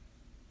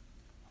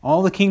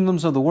 All the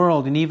kingdoms of the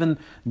world, and even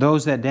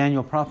those that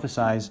Daniel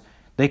prophesies,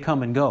 they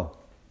come and go.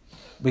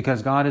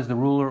 Because God is the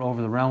ruler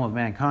over the realm of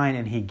mankind,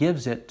 and he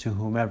gives it to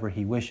whomever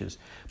he wishes.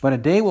 But a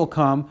day will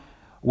come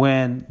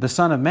when the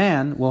Son of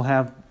Man will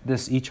have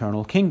this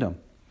eternal kingdom.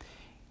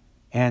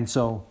 And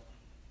so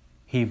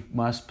he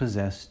must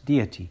possess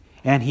deity.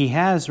 And he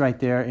has right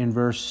there in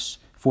verse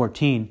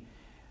 14,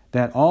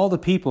 that all the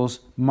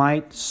peoples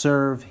might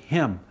serve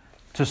him.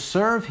 To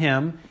serve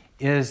him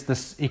is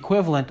the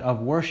equivalent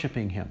of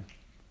worshiping him.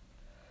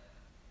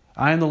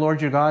 I am the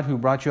Lord your God who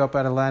brought you up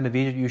out of the land of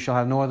Egypt. You shall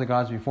have no other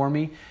gods before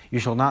me. You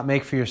shall not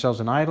make for yourselves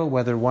an idol,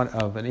 whether one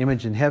of an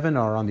image in heaven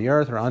or on the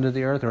earth or under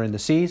the earth or in the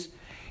seas.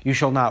 You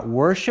shall not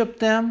worship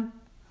them,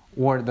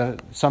 or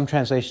some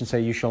translations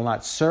say you shall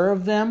not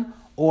serve them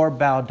or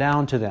bow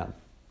down to them.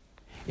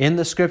 In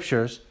the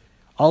Scriptures,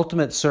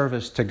 ultimate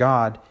service to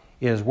God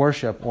is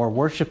worship, or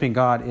worshiping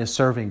God is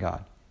serving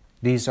God.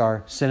 These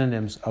are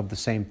synonyms of the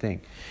same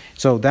thing.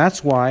 So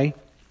that's why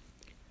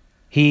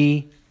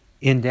in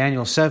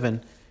Daniel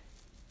 7,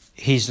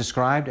 he's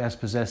described as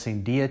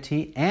possessing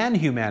deity and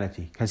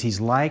humanity, because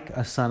he's like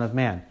a son of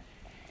man.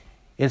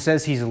 It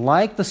says he's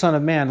like the Son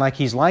of Man, like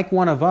he's like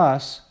one of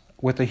us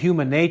with a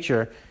human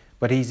nature,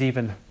 but he's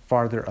even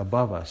farther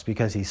above us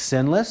because he's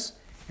sinless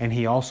and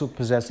he also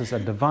possesses a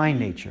divine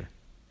nature.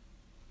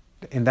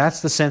 And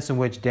that's the sense in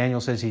which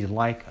Daniel says he's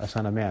like a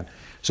Son of Man.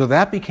 So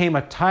that became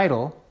a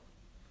title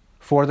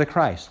for the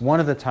Christ, one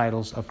of the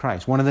titles of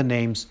Christ, one of the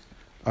names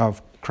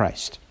of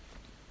Christ.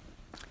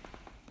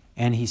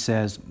 And he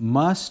says,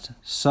 must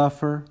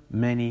suffer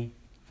many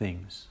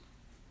things.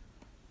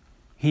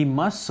 He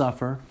must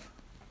suffer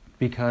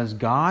because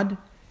God,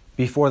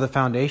 before the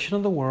foundation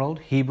of the world,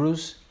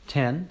 Hebrews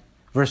 10,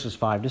 verses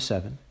 5 to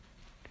 7,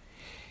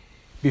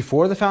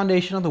 before the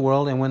foundation of the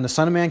world, and when the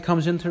Son of Man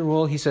comes into the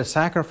world, he says,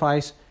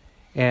 sacrifice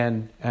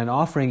and an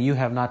offering you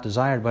have not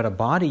desired, but a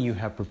body you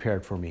have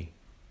prepared for me.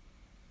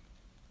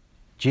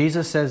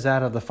 Jesus says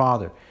that of the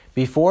Father.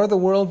 Before the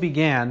world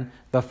began,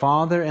 the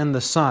Father and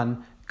the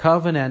Son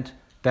covenant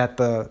that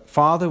the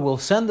Father will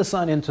send the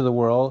Son into the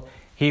world.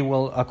 He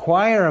will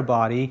acquire a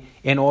body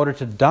in order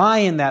to die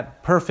in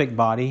that perfect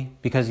body,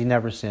 because he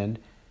never sinned,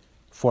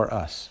 for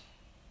us.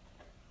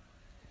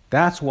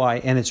 That's why,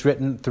 and it's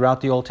written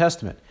throughout the Old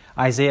Testament.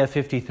 Isaiah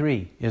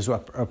 53 is a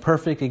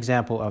perfect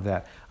example of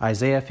that.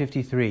 Isaiah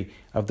 53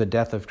 of the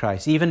death of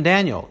Christ. Even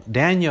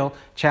Daniel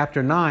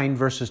chapter 9,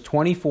 verses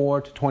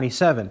 24 to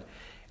 27.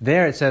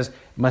 There it says,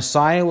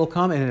 Messiah will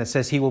come, and it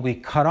says he will be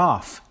cut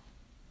off.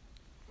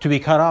 To be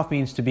cut off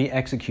means to be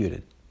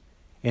executed.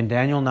 In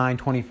Daniel 9,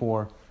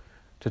 24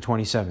 to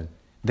 27.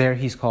 There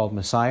he's called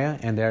Messiah,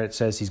 and there it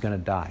says he's going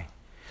to die.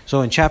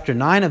 So in chapter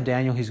 9 of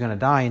Daniel, he's going to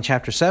die. In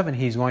chapter 7,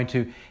 he's going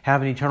to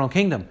have an eternal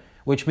kingdom,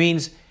 which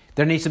means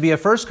there needs to be a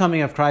first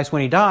coming of Christ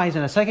when he dies,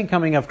 and a second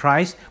coming of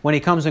Christ when he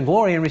comes in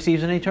glory and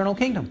receives an eternal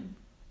kingdom.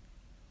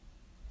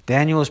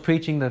 Daniel is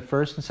preaching the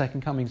first and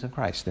second comings of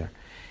Christ there.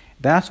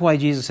 That's why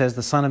Jesus says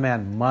the Son of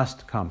Man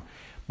must come.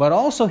 But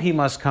also he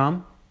must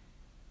come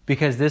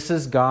because this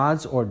is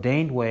God's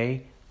ordained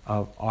way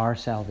of our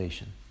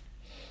salvation.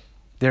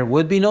 There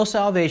would be no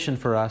salvation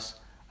for us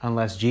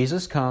unless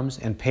Jesus comes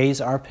and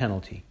pays our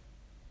penalty,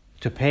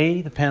 to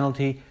pay the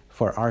penalty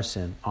for our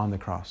sin on the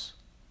cross.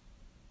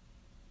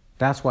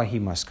 That's why he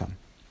must come.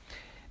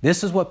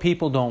 This is what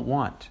people don't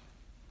want.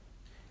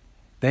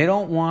 They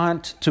don't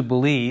want to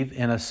believe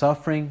in a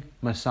suffering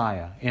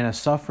Messiah, in a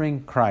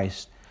suffering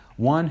Christ,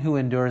 one who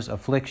endures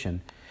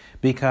affliction.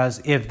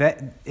 Because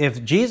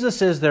if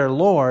Jesus is their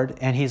Lord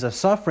and he's a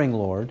suffering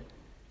Lord,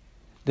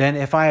 then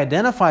if I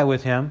identify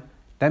with him,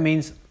 that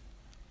means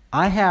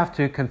I have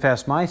to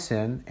confess my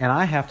sin and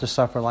I have to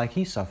suffer like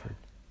he suffered.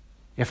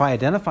 If I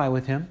identify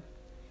with him,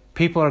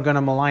 people are going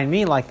to malign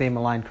me like they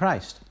maligned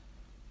Christ.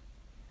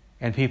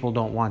 And people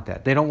don't want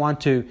that. They don't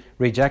want to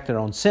reject their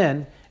own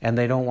sin, and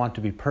they don't want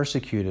to be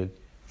persecuted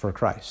for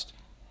Christ.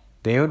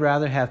 They would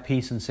rather have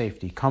peace and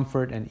safety,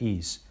 comfort and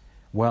ease,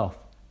 wealth.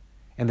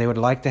 And they would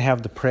like to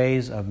have the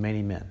praise of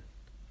many men.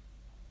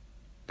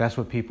 That's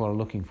what people are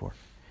looking for.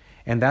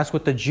 And that's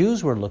what the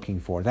Jews were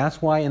looking for.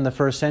 That's why in the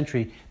first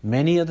century,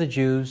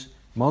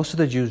 most of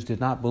the Jews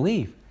did not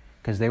believe,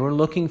 because they were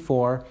looking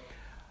for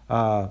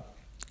a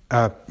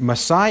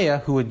Messiah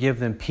who would give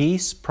them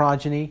peace,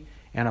 progeny,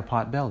 and a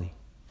pot belly.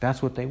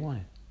 That's what they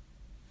wanted.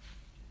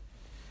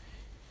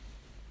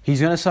 He's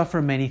going to suffer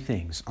many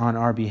things on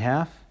our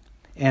behalf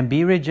and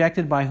be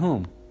rejected by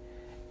whom?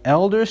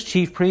 Elders,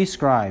 chief priests,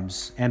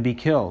 scribes, and be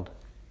killed.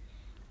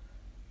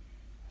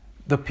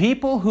 The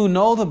people who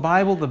know the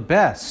Bible the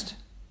best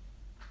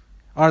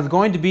are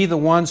going to be the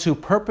ones who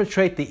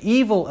perpetrate the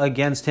evil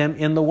against him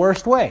in the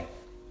worst way.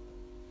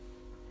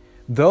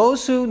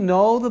 Those who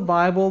know the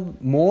Bible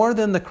more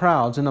than the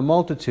crowds and the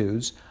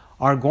multitudes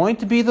are going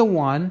to be the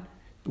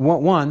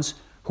ones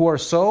who are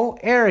so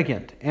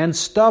arrogant and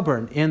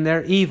stubborn in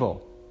their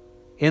evil,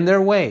 in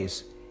their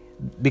ways,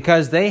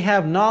 because they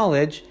have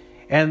knowledge,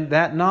 and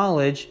that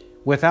knowledge,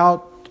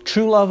 without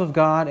true love of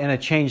God and a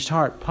changed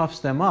heart, puffs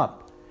them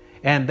up.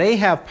 And they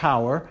have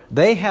power,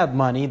 they have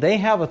money, they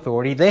have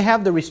authority, they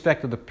have the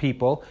respect of the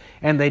people,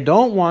 and they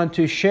don't want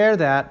to share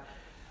that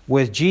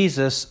with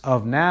Jesus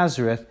of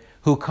Nazareth,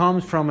 who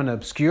comes from an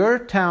obscure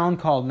town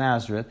called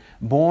Nazareth,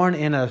 born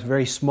in a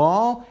very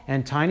small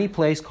and tiny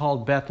place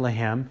called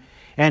Bethlehem,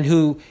 and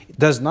who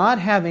does not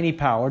have any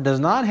power, does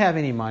not have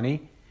any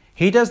money.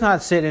 He does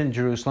not sit in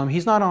Jerusalem.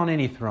 He's not on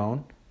any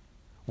throne.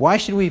 Why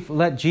should we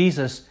let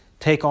Jesus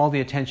take all the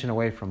attention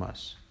away from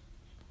us?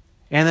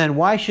 And then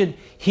why should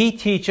he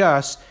teach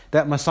us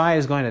that Messiah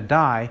is going to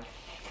die?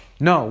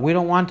 No, we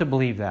don't want to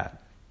believe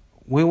that.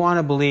 We want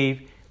to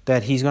believe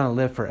that He's going to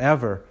live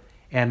forever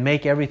and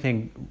make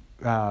everything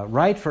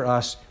right for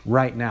us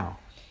right now.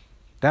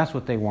 That's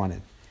what they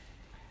wanted.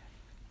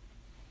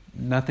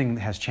 Nothing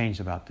has changed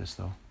about this,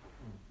 though.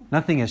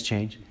 Nothing has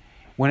changed.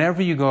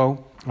 Whenever you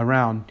go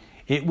around,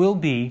 it will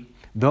be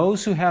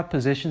those who have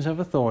positions of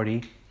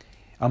authority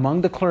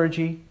among the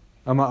clergy,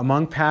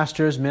 among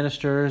pastors,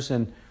 ministers,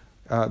 and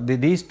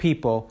these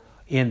people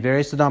in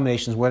various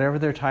denominations, whatever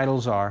their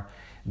titles are,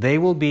 they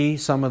will be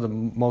some of the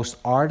most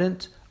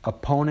ardent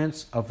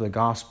opponents of the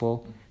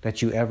gospel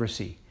that you ever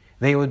see.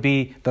 They would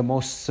be the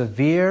most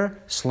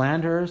severe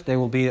slanderers. They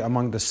will be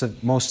among the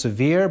most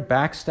severe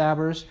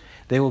backstabbers.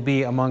 They will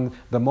be among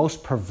the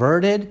most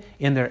perverted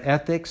in their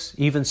ethics,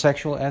 even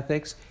sexual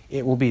ethics.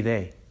 It will be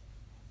they.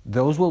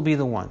 Those will be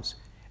the ones.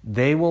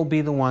 They will be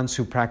the ones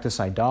who practice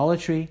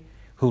idolatry,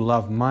 who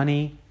love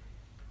money.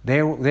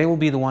 They will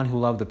be the one who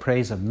love the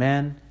praise of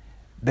men.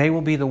 They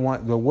will be the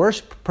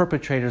worst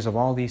perpetrators of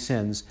all these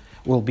sins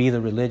will be the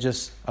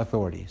religious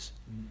authorities.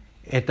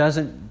 It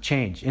doesn't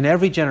change. In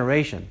every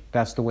generation,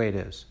 that's the way it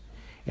is.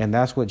 And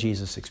that's what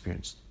Jesus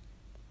experienced.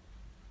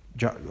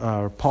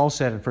 Paul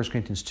said in 1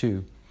 Corinthians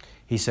 2,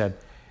 he said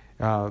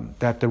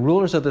that the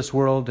rulers of this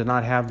world did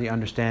not have the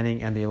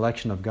understanding and the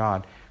election of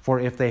God. For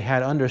if they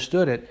had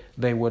understood it,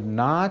 they would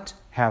not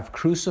have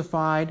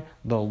crucified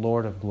the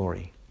Lord of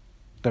glory.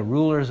 The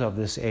rulers of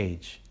this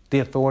age, the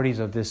authorities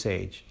of this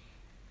age.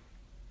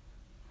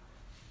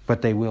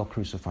 But they will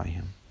crucify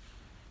Him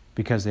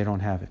because they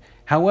don't have it.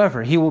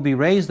 However, He will be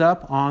raised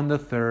up on the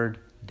third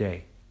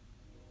day.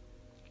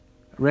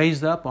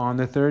 Raised up on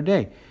the third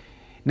day.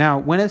 Now,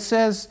 when it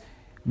says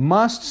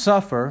must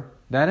suffer,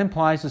 that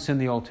implies it's in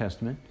the Old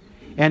Testament.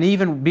 And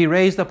even be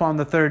raised up on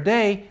the third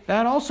day,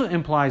 that also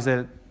implies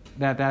that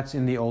that's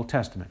in the Old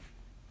Testament.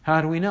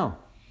 How do we know?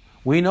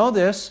 We know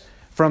this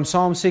from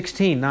Psalm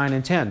 16, 9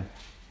 and 10.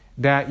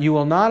 That you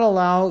will not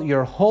allow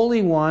your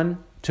Holy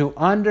One to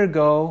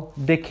undergo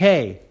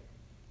decay.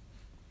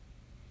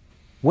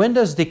 When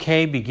does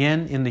decay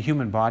begin in the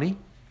human body?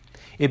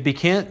 It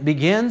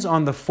begins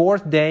on the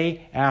fourth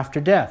day after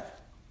death.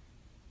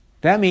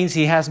 That means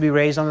He has to be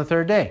raised on the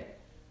third day.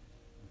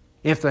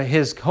 If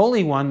His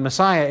Holy One,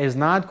 Messiah, is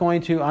not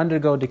going to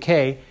undergo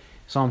decay,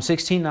 Psalm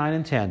 16, 9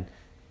 and 10,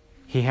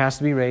 He has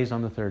to be raised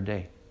on the third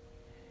day.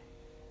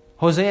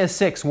 Hosea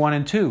 6, 1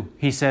 and 2,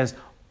 he says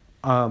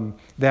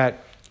that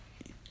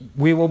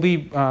we will be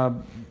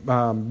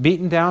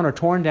beaten down or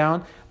torn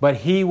down, but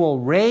He will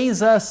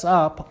raise us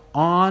up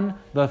on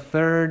the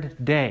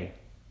third day.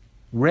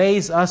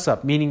 Raise us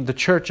up, meaning the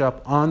church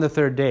up on the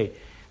third day.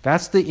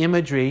 That's the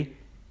imagery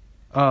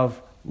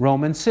of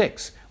Romans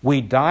 6.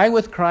 We die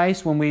with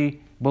Christ when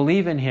we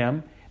believe in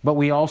Him, but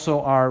we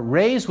also are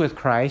raised with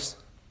Christ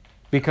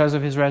because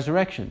of His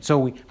resurrection.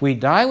 So we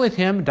die with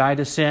Him, die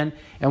to sin,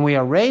 and we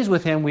are raised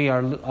with Him, we are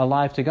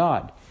alive to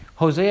God.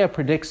 Hosea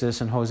predicts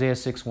this in Hosea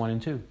 6, 1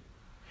 and 2.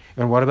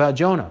 And what about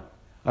Jonah?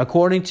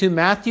 According to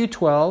Matthew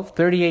 12,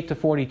 38 to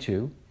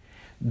 42,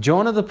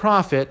 Jonah the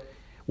prophet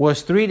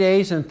was 3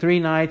 days and 3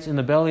 nights in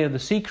the belly of the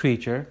sea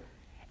creature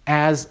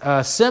as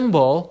a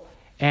symbol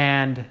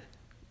and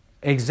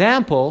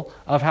example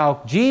of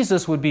how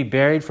Jesus would be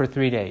buried for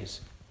 3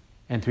 days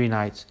and 3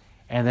 nights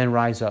and then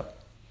rise up.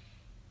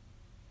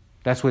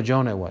 That's what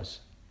Jonah was.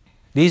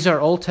 These are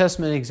Old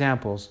Testament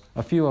examples,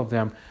 a few of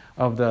them,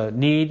 of the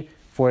need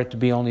for it to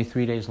be only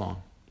 3 days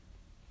long.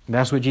 And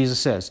that's what Jesus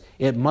says.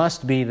 It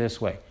must be this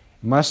way.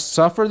 It must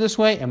suffer this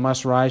way and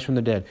must rise from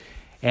the dead.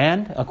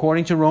 And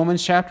according to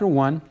Romans chapter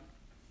 1,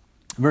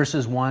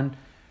 verses 1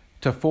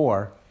 to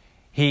 4,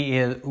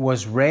 He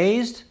was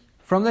raised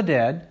from the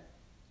dead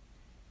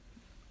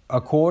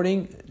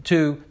according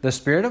to the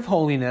Spirit of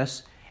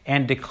holiness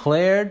and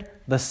declared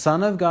the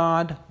Son of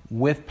God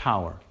with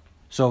power.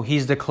 So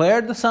He's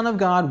declared the Son of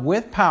God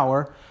with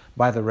power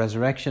by the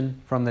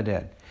resurrection from the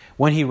dead.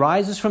 When He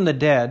rises from the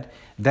dead,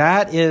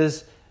 that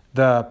is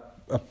a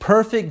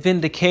perfect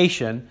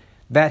vindication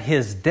that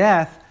His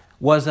death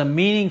was a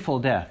meaningful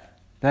death.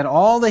 That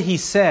all that He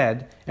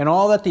said and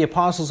all that the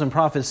apostles and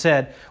prophets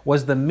said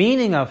was the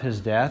meaning of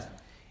His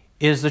death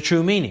is the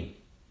true meaning.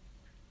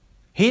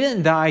 He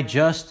didn't die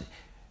just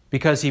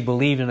because He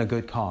believed in a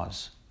good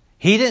cause.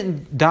 He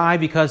didn't die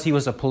because He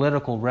was a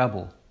political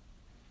rebel.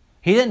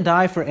 He didn't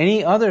die for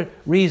any other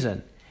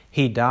reason.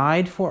 He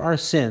died for our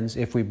sins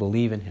if we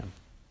believe in Him.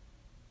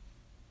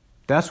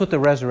 That's what the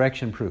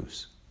resurrection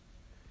proves.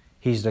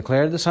 He's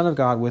declared the Son of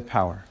God with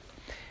power.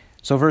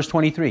 So verse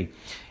 23,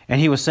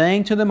 and He was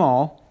saying to them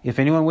all, if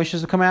anyone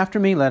wishes to come after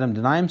me, let him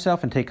deny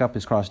himself and take up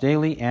his cross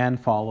daily and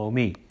follow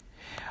me.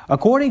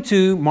 According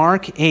to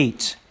Mark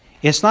 8,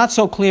 it's not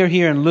so clear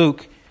here in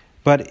Luke,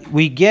 but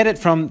we get it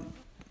from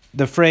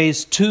the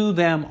phrase to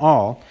them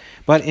all.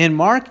 But in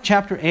Mark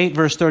chapter 8,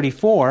 verse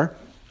 34,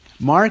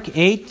 Mark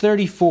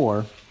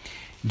 8:34,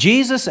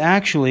 Jesus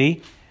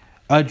actually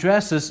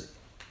addresses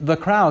the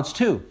crowds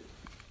too.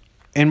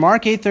 In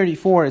Mark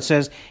 8:34 it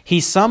says, He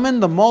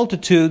summoned the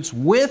multitudes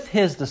with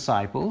His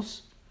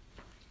disciples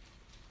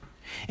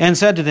and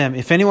said to them,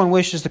 if anyone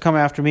wishes to come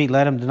after me,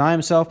 let him deny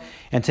himself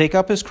and take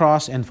up his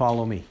cross and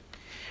follow me.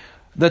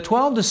 The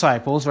 12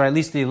 disciples, or at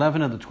least the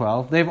 11 of the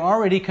 12, they've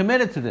already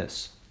committed to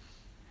this,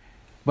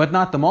 but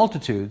not the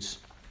multitudes.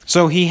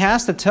 So he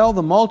has to tell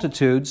the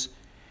multitudes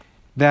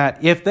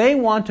that if they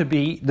want to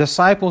be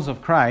disciples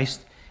of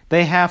Christ,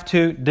 they have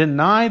to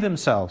deny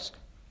themselves,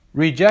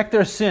 reject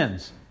their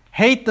sins,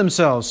 hate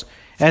themselves,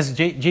 as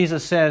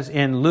Jesus says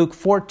in Luke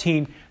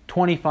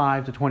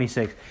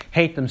 14:25-26.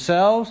 Hate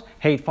themselves,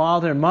 hate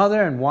father and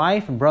mother and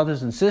wife and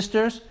brothers and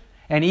sisters,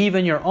 and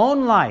even your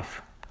own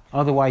life.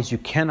 Otherwise, you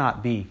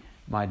cannot be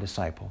my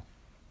disciple.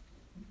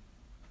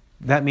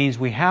 That means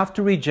we have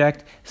to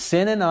reject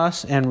sin in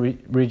us and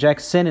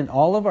reject sin in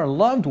all of our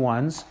loved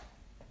ones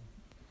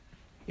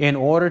in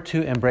order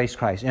to embrace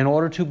Christ, in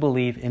order to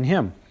believe in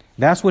Him.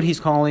 That's what He's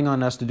calling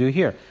on us to do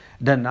here.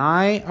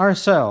 Deny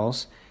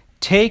ourselves,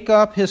 take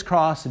up His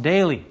cross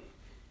daily.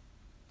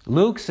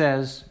 Luke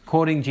says,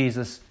 quoting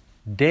Jesus,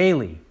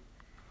 daily.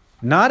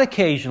 Not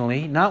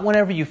occasionally, not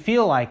whenever you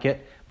feel like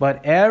it,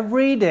 but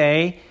every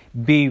day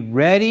be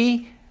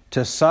ready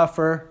to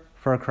suffer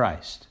for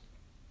Christ.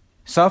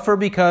 Suffer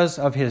because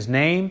of His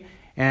name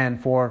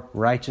and for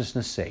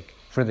righteousness' sake,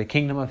 for the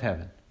kingdom of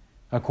heaven,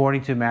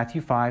 according to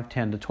Matthew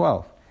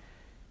 5:10-12.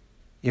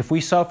 If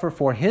we suffer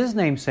for His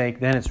name's sake,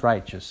 then it's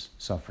righteous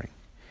suffering.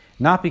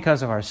 Not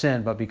because of our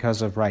sin, but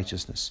because of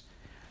righteousness.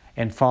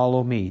 And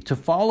follow me. To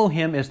follow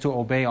Him is to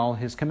obey all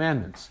His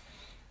commandments.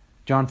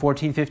 John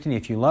 14:15,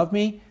 if you love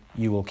me,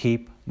 you will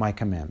keep my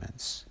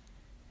commandments.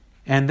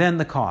 And then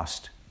the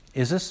cost.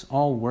 Is this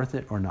all worth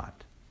it or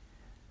not?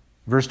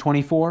 Verse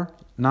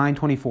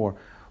 9:24.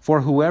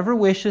 For whoever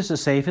wishes to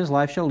save his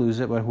life shall lose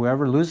it, but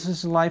whoever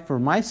loses his life for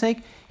my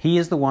sake, he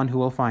is the one who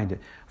will find it.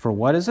 For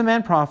what is a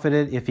man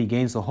profited if he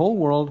gains the whole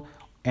world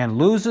and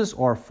loses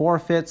or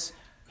forfeits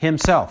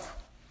himself?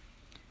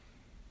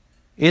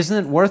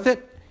 Isn't it worth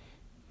it?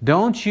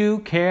 Don't you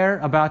care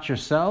about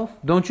yourself?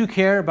 Don't you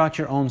care about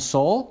your own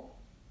soul?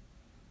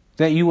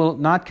 That you will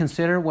not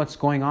consider what's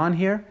going on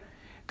here?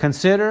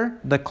 Consider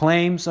the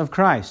claims of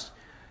Christ.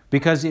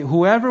 Because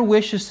whoever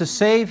wishes to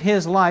save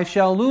his life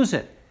shall lose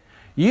it.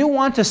 You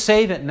want to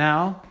save it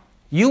now.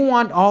 You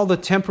want all the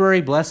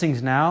temporary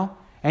blessings now.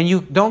 And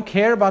you don't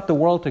care about the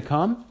world to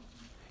come.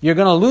 You're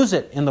going to lose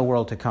it in the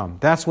world to come.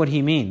 That's what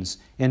he means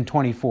in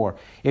 24.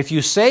 If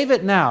you save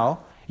it now,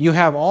 you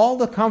have all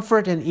the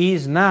comfort and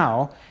ease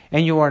now,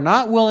 and you are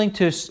not willing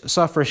to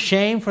suffer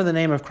shame for the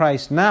name of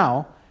Christ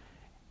now,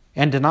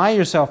 and deny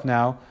yourself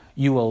now,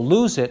 you will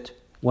lose it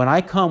when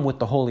I come with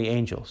the holy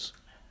angels.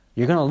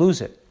 You're going to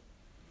lose it.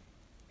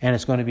 And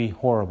it's going to be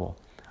horrible.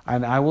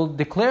 And I will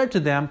declare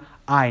to them,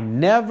 I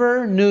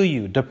never knew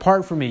you.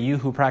 Depart from me, you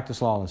who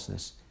practice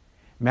lawlessness.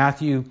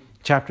 Matthew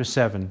chapter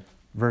 7,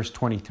 verse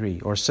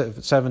 23, or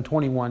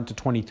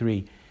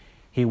 7:21-23.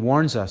 He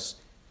warns us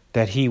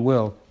that he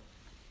will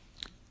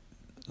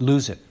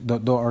lose it,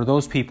 or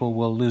those people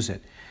will lose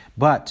it.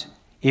 But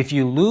if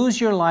you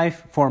lose your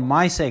life for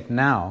my sake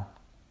now,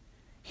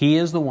 He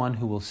is the one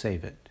who will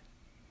save it.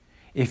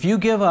 If you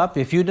give up,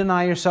 if you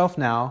deny yourself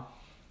now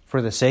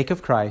for the sake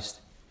of Christ,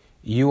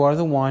 you are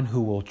the one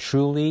who will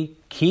truly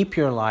keep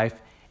your life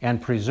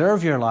and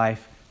preserve your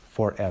life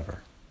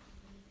forever.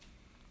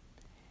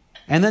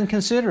 And then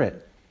consider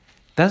it.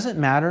 Does it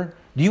matter?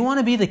 Do you want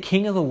to be the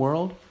king of the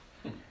world?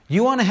 Do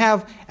you want to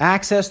have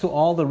access to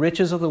all the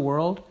riches of the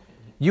world?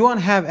 You want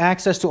to have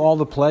access to all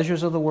the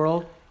pleasures of the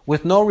world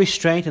with no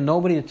restraint and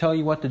nobody to tell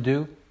you what to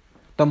do?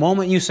 The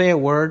moment you say a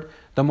word,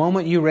 the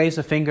moment you raise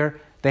a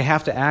finger, they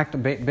have to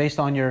act based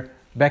on your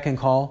beck and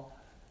call.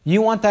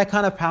 You want that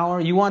kind of power?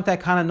 You want that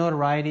kind of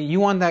notoriety? You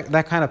want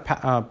that kind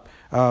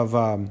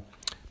of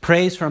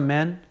praise from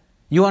men?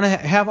 You want to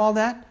have all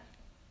that?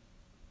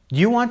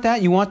 You want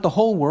that? You want the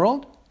whole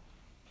world?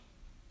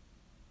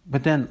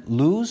 But then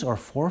lose or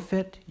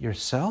forfeit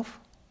yourself?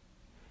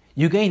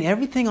 You gain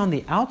everything on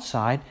the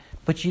outside,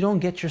 but you don't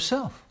get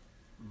yourself.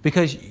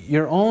 Because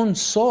your own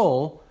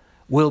soul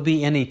will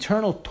be in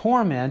eternal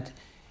torment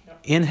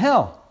in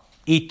hell.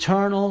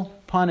 Eternal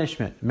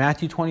punishment.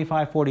 Matthew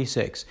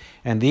 25:46.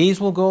 And these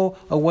will go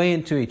away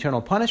into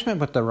eternal punishment,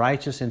 but the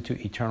righteous into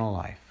eternal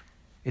life.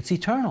 It's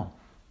eternal.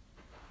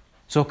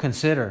 So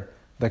consider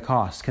the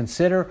cost.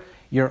 Consider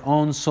your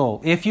own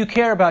soul. If you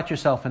care about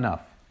yourself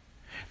enough.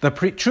 The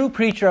true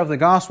preacher of the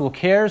gospel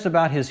cares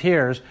about his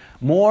hearers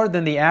more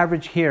than the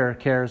average hearer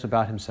cares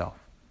about himself.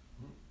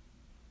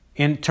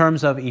 In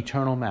terms of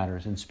eternal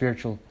matters and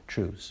spiritual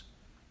truths.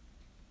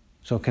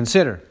 So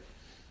consider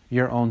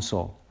your own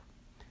soul.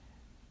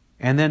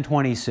 And then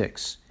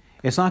 26.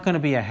 It's not going to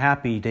be a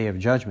happy day of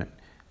judgment.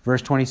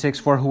 Verse 26,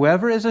 for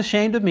whoever is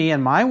ashamed of me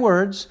and my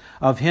words,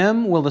 of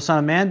him will the Son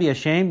of Man be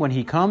ashamed when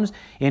he comes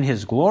in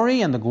his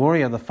glory and the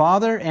glory of the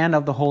Father and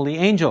of the holy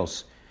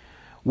angels.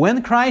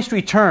 When Christ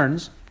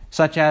returns,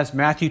 such as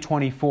Matthew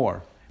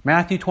 24,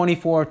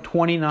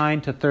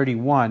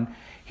 29-31,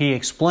 he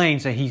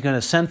explains that he's going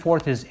to send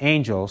forth his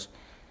angels.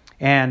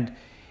 And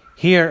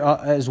here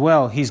as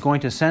well, he's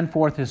going to send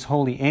forth his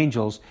holy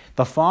angels.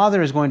 The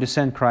Father is going to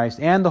send Christ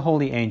and the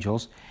holy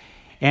angels.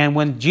 And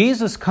when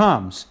Jesus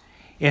comes,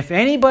 if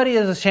anybody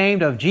is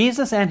ashamed of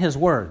Jesus and his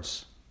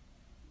words,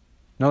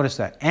 Notice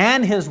that.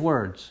 And his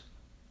words.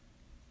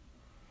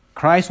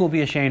 Christ will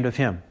be ashamed of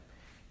him.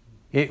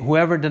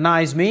 Whoever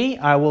denies me,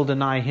 I will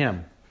deny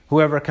him.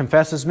 Whoever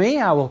confesses me,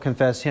 I will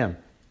confess him.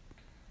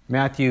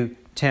 Matthew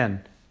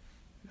 10,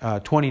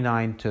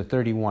 29 to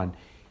 31.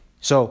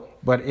 So,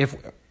 but if,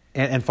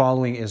 and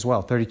following as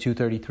well, 32,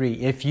 33.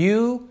 If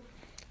you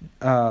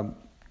are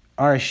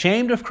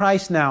ashamed of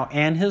Christ now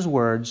and his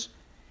words,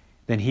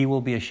 then he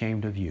will be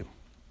ashamed of you.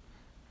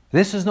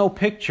 This is no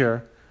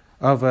picture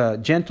of a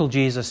gentle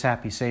Jesus,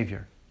 happy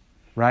Savior,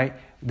 right?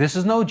 This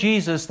is no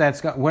Jesus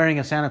that's wearing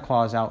a Santa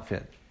Claus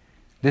outfit.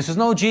 This is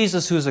no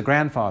Jesus who's a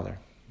grandfather,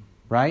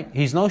 right?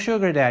 He's no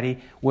sugar daddy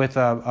with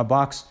a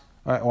box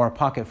or a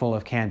pocket full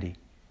of candy.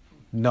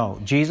 No,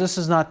 Jesus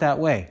is not that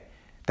way.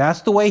 That's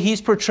the way he's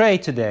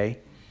portrayed today,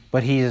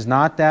 but he is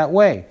not that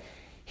way.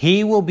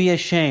 He will be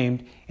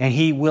ashamed and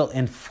he will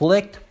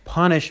inflict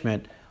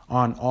punishment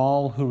on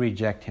all who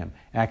reject him.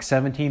 Acts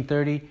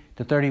 17:30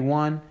 to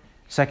 31,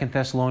 2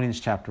 Thessalonians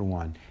chapter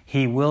 1.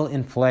 He will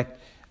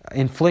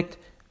inflict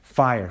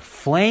fire,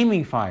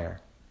 flaming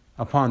fire,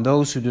 upon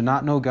those who do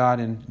not know God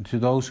and to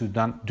those who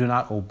do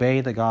not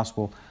obey the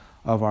gospel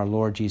of our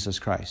Lord Jesus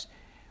Christ.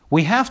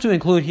 We have to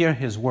include here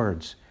his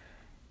words.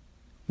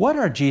 What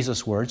are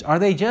Jesus' words? Are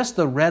they just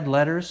the red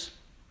letters?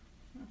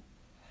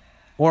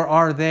 Or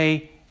are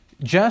they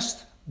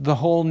just the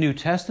whole New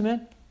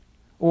Testament?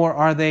 Or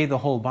are they the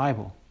whole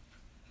Bible?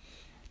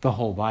 The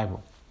whole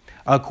Bible.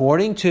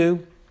 According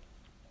to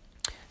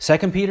 2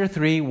 Peter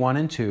 3, 1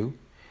 and 2,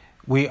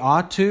 we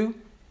ought to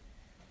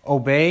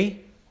obey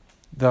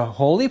the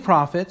holy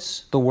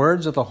prophets, the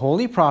words of the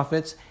holy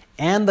prophets,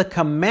 and the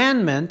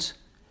commandment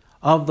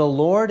of the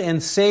Lord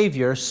and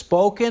Savior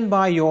spoken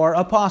by your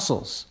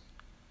apostles.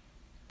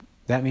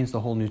 That means the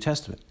whole New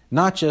Testament.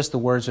 Not just the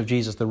words of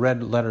Jesus, the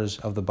red letters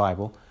of the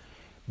Bible,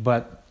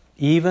 but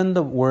even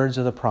the words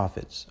of the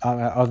prophets,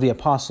 of the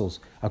apostles,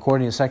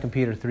 according to 2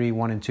 Peter 3,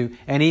 1 and 2,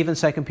 and even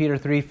 2 Peter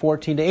 3,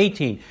 14 to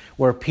 18,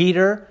 where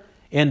Peter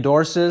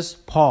endorses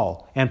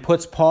Paul and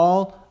puts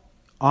Paul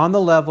on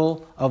the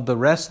level of the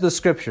rest of the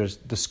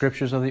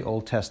scriptures of the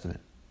Old Testament.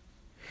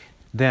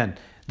 Then,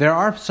 there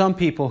are some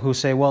people who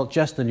say, well,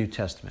 just the New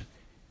Testament.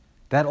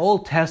 That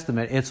Old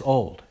Testament, it's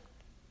old.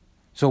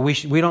 So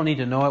we don't need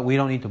to know it, we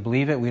don't need to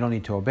believe it, we don't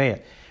need to obey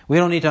it. We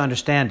don't need to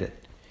understand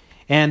it.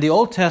 And the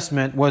Old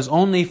Testament was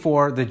only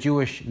for the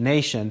Jewish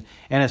nation,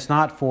 and it's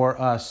not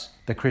for us,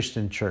 the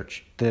Christian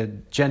church, the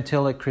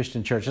Gentilic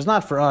Christian church. It's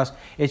not for us,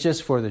 it's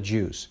just for the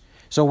Jews.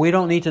 So we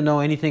don't need to know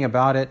anything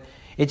about it.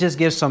 It just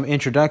gives some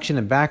introduction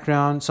and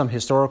background, some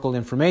historical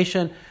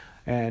information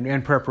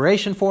and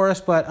preparation for us,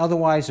 but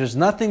otherwise there's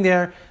nothing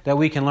there that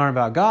we can learn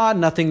about God,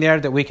 nothing there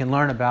that we can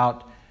learn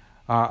about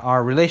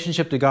our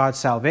relationship to God's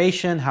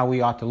salvation, how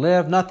we ought to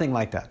live, nothing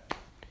like that.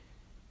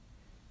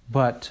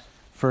 But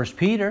 1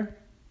 Peter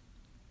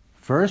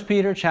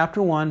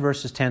chapter 1,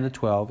 verses 10 to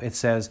 12, it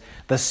says,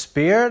 the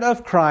Spirit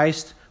of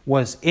Christ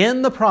was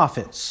in the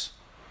prophets.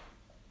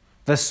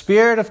 The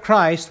Spirit of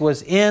Christ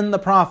was in the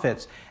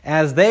prophets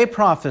as they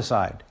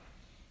prophesied.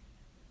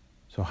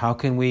 So how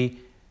can we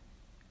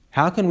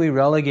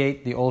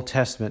relegate the Old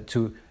Testament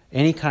to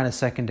any kind of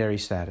secondary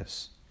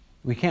status?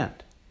 We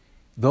can't.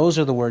 Those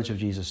are the words of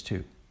Jesus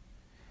too.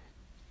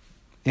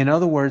 In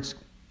other words,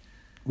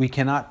 we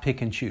cannot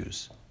pick and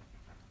choose.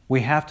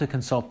 We have to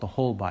consult the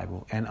whole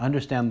Bible and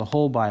understand the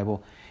whole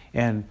Bible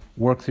and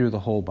work through the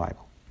whole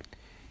Bible.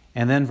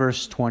 And then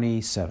verse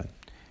 27.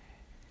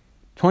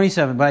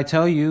 27, but I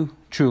tell you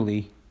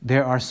truly,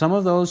 there are some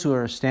of those who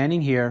are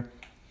standing here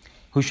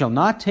who shall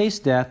not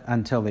taste death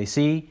until they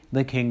see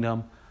the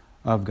kingdom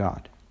of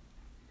God.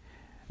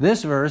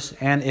 This verse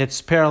and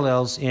its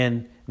parallels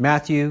in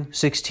Matthew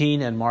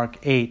 16 and Mark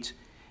 8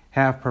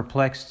 have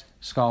perplexed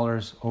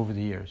scholars over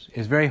the years.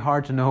 It's very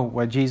hard to know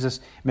what Jesus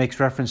makes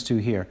reference to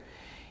here.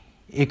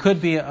 It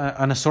could be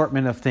an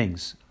assortment of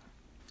things.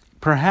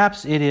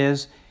 Perhaps it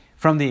is,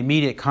 from the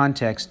immediate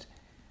context,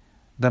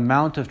 the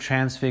Mount of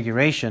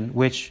Transfiguration,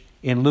 which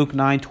in Luke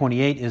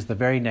 9:28 is the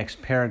very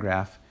next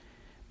paragraph,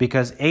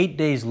 because 8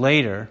 days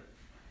later,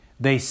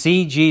 they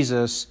see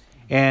Jesus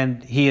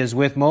and he is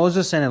with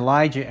Moses and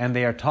Elijah, and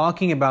they are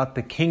talking about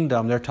the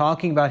kingdom. They're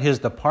talking about his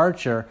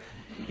departure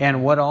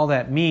and what all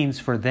that means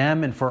for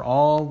them and for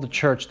all the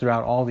church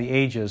throughout all the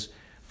ages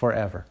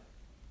forever.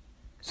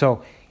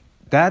 So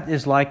that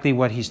is likely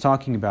what he's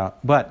talking about.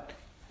 But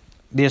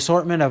the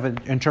assortment of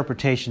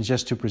interpretations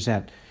just to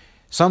present.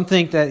 Some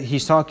think that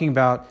he's talking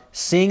about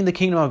seeing the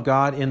kingdom of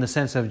God in the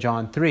sense of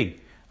John 3.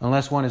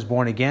 Unless one is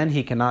born again,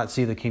 he cannot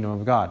see the kingdom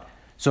of God.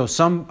 So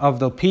some of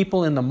the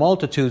people in the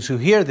multitudes who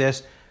hear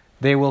this,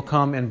 they will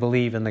come and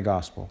believe in the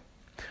gospel.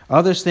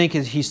 Others think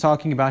he's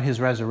talking about his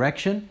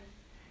resurrection,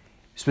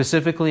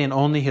 specifically and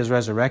only his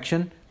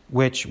resurrection,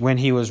 which when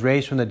he was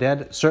raised from the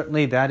dead,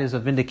 certainly that is a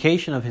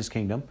vindication of his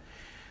kingdom.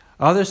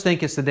 Others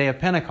think it's the day of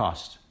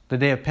Pentecost. The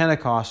day of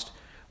Pentecost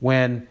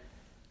when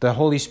the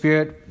Holy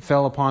Spirit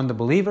fell upon the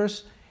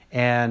believers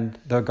and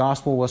the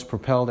gospel was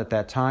propelled at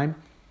that time,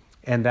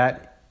 and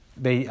that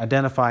they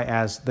identify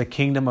as the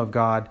kingdom of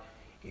God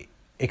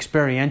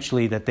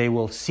experientially, that they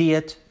will see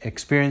it,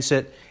 experience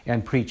it,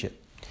 and preach it.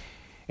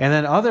 And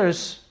then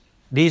others,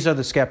 these are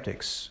the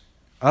skeptics.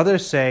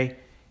 Others say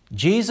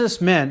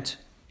Jesus meant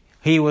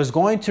he was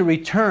going to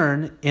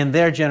return in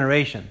their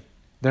generation.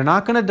 They're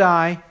not going to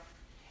die,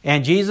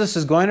 and Jesus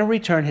is going to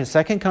return. His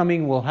second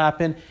coming will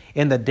happen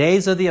in the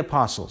days of the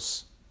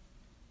apostles.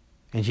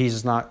 And Jesus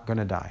is not going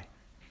to die.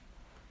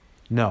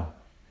 No.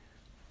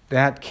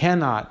 That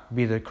cannot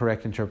be the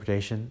correct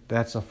interpretation.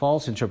 That's a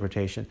false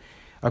interpretation.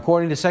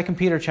 According to 2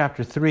 Peter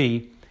chapter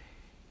 3,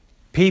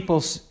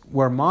 people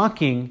were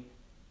mocking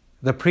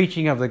the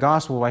preaching of the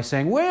gospel by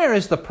saying, where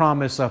is the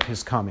promise of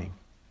his coming?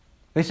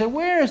 They said,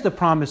 where is the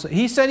promise?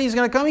 He said he's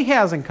going to come. He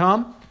hasn't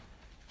come.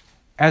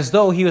 As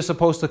though he was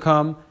supposed to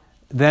come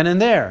then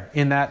and there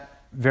in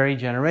that very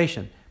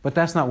generation. But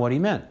that's not what he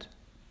meant.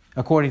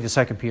 According to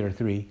 2 Peter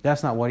 3,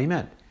 that's not what he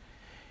meant.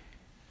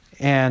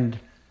 And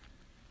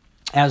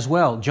as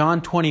well,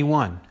 John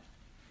 21.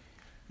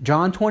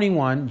 John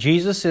 21,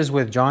 Jesus is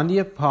with John the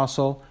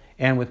Apostle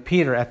and with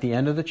Peter at the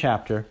end of the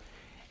chapter.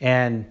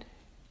 And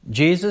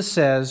Jesus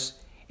says,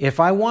 if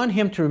I want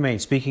him to remain,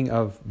 speaking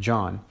of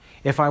John,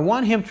 if I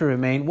want him to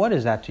remain, what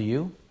is that to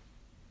you?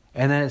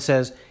 And then it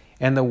says,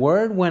 and the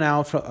word went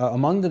out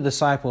among the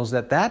disciples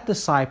that that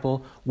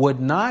disciple would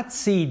not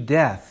see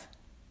death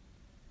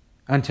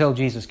until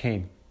Jesus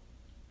came.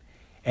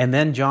 And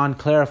then John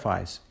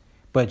clarifies,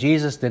 but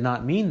Jesus did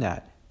not mean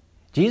that.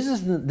 Jesus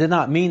did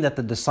not mean that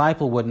the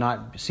disciple would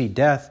not see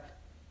death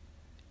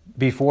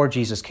before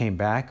Jesus came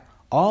back.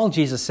 All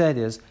Jesus said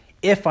is,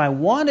 if I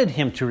wanted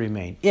him to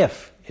remain,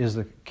 if is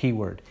the key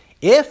word.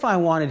 If I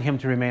wanted him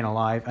to remain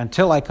alive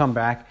until I come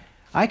back,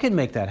 I could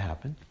make that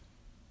happen.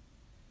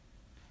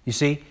 You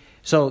see?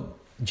 So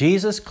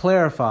Jesus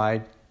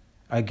clarified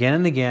again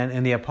and again,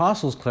 and the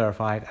apostles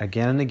clarified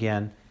again and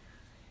again,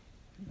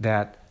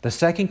 that the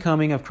second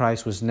coming of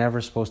Christ was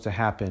never supposed to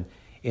happen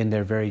in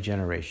their very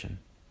generation.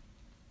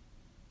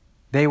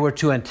 They were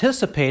to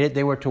anticipate it,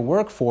 they were to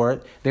work for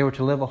it, they were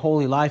to live a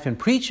holy life and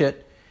preach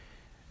it,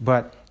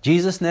 but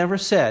Jesus never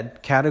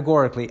said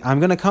categorically, I'm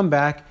going to come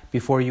back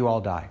before you all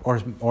die,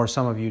 or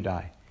some of you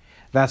die.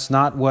 That's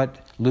not what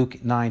Luke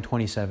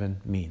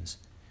 9:27 means.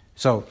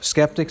 So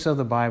skeptics of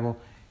the Bible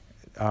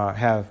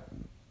have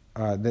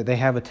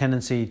a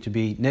tendency to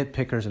be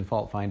nitpickers and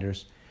fault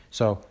finders.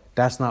 So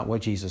that's not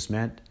what Jesus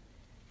meant.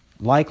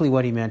 Likely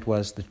what he meant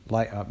was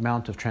the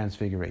Mount of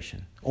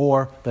Transfiguration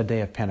or the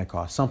day of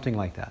Pentecost, something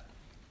like that.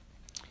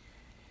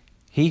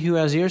 He who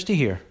has ears to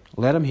hear,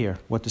 let him hear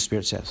what the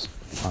Spirit says.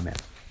 Amen.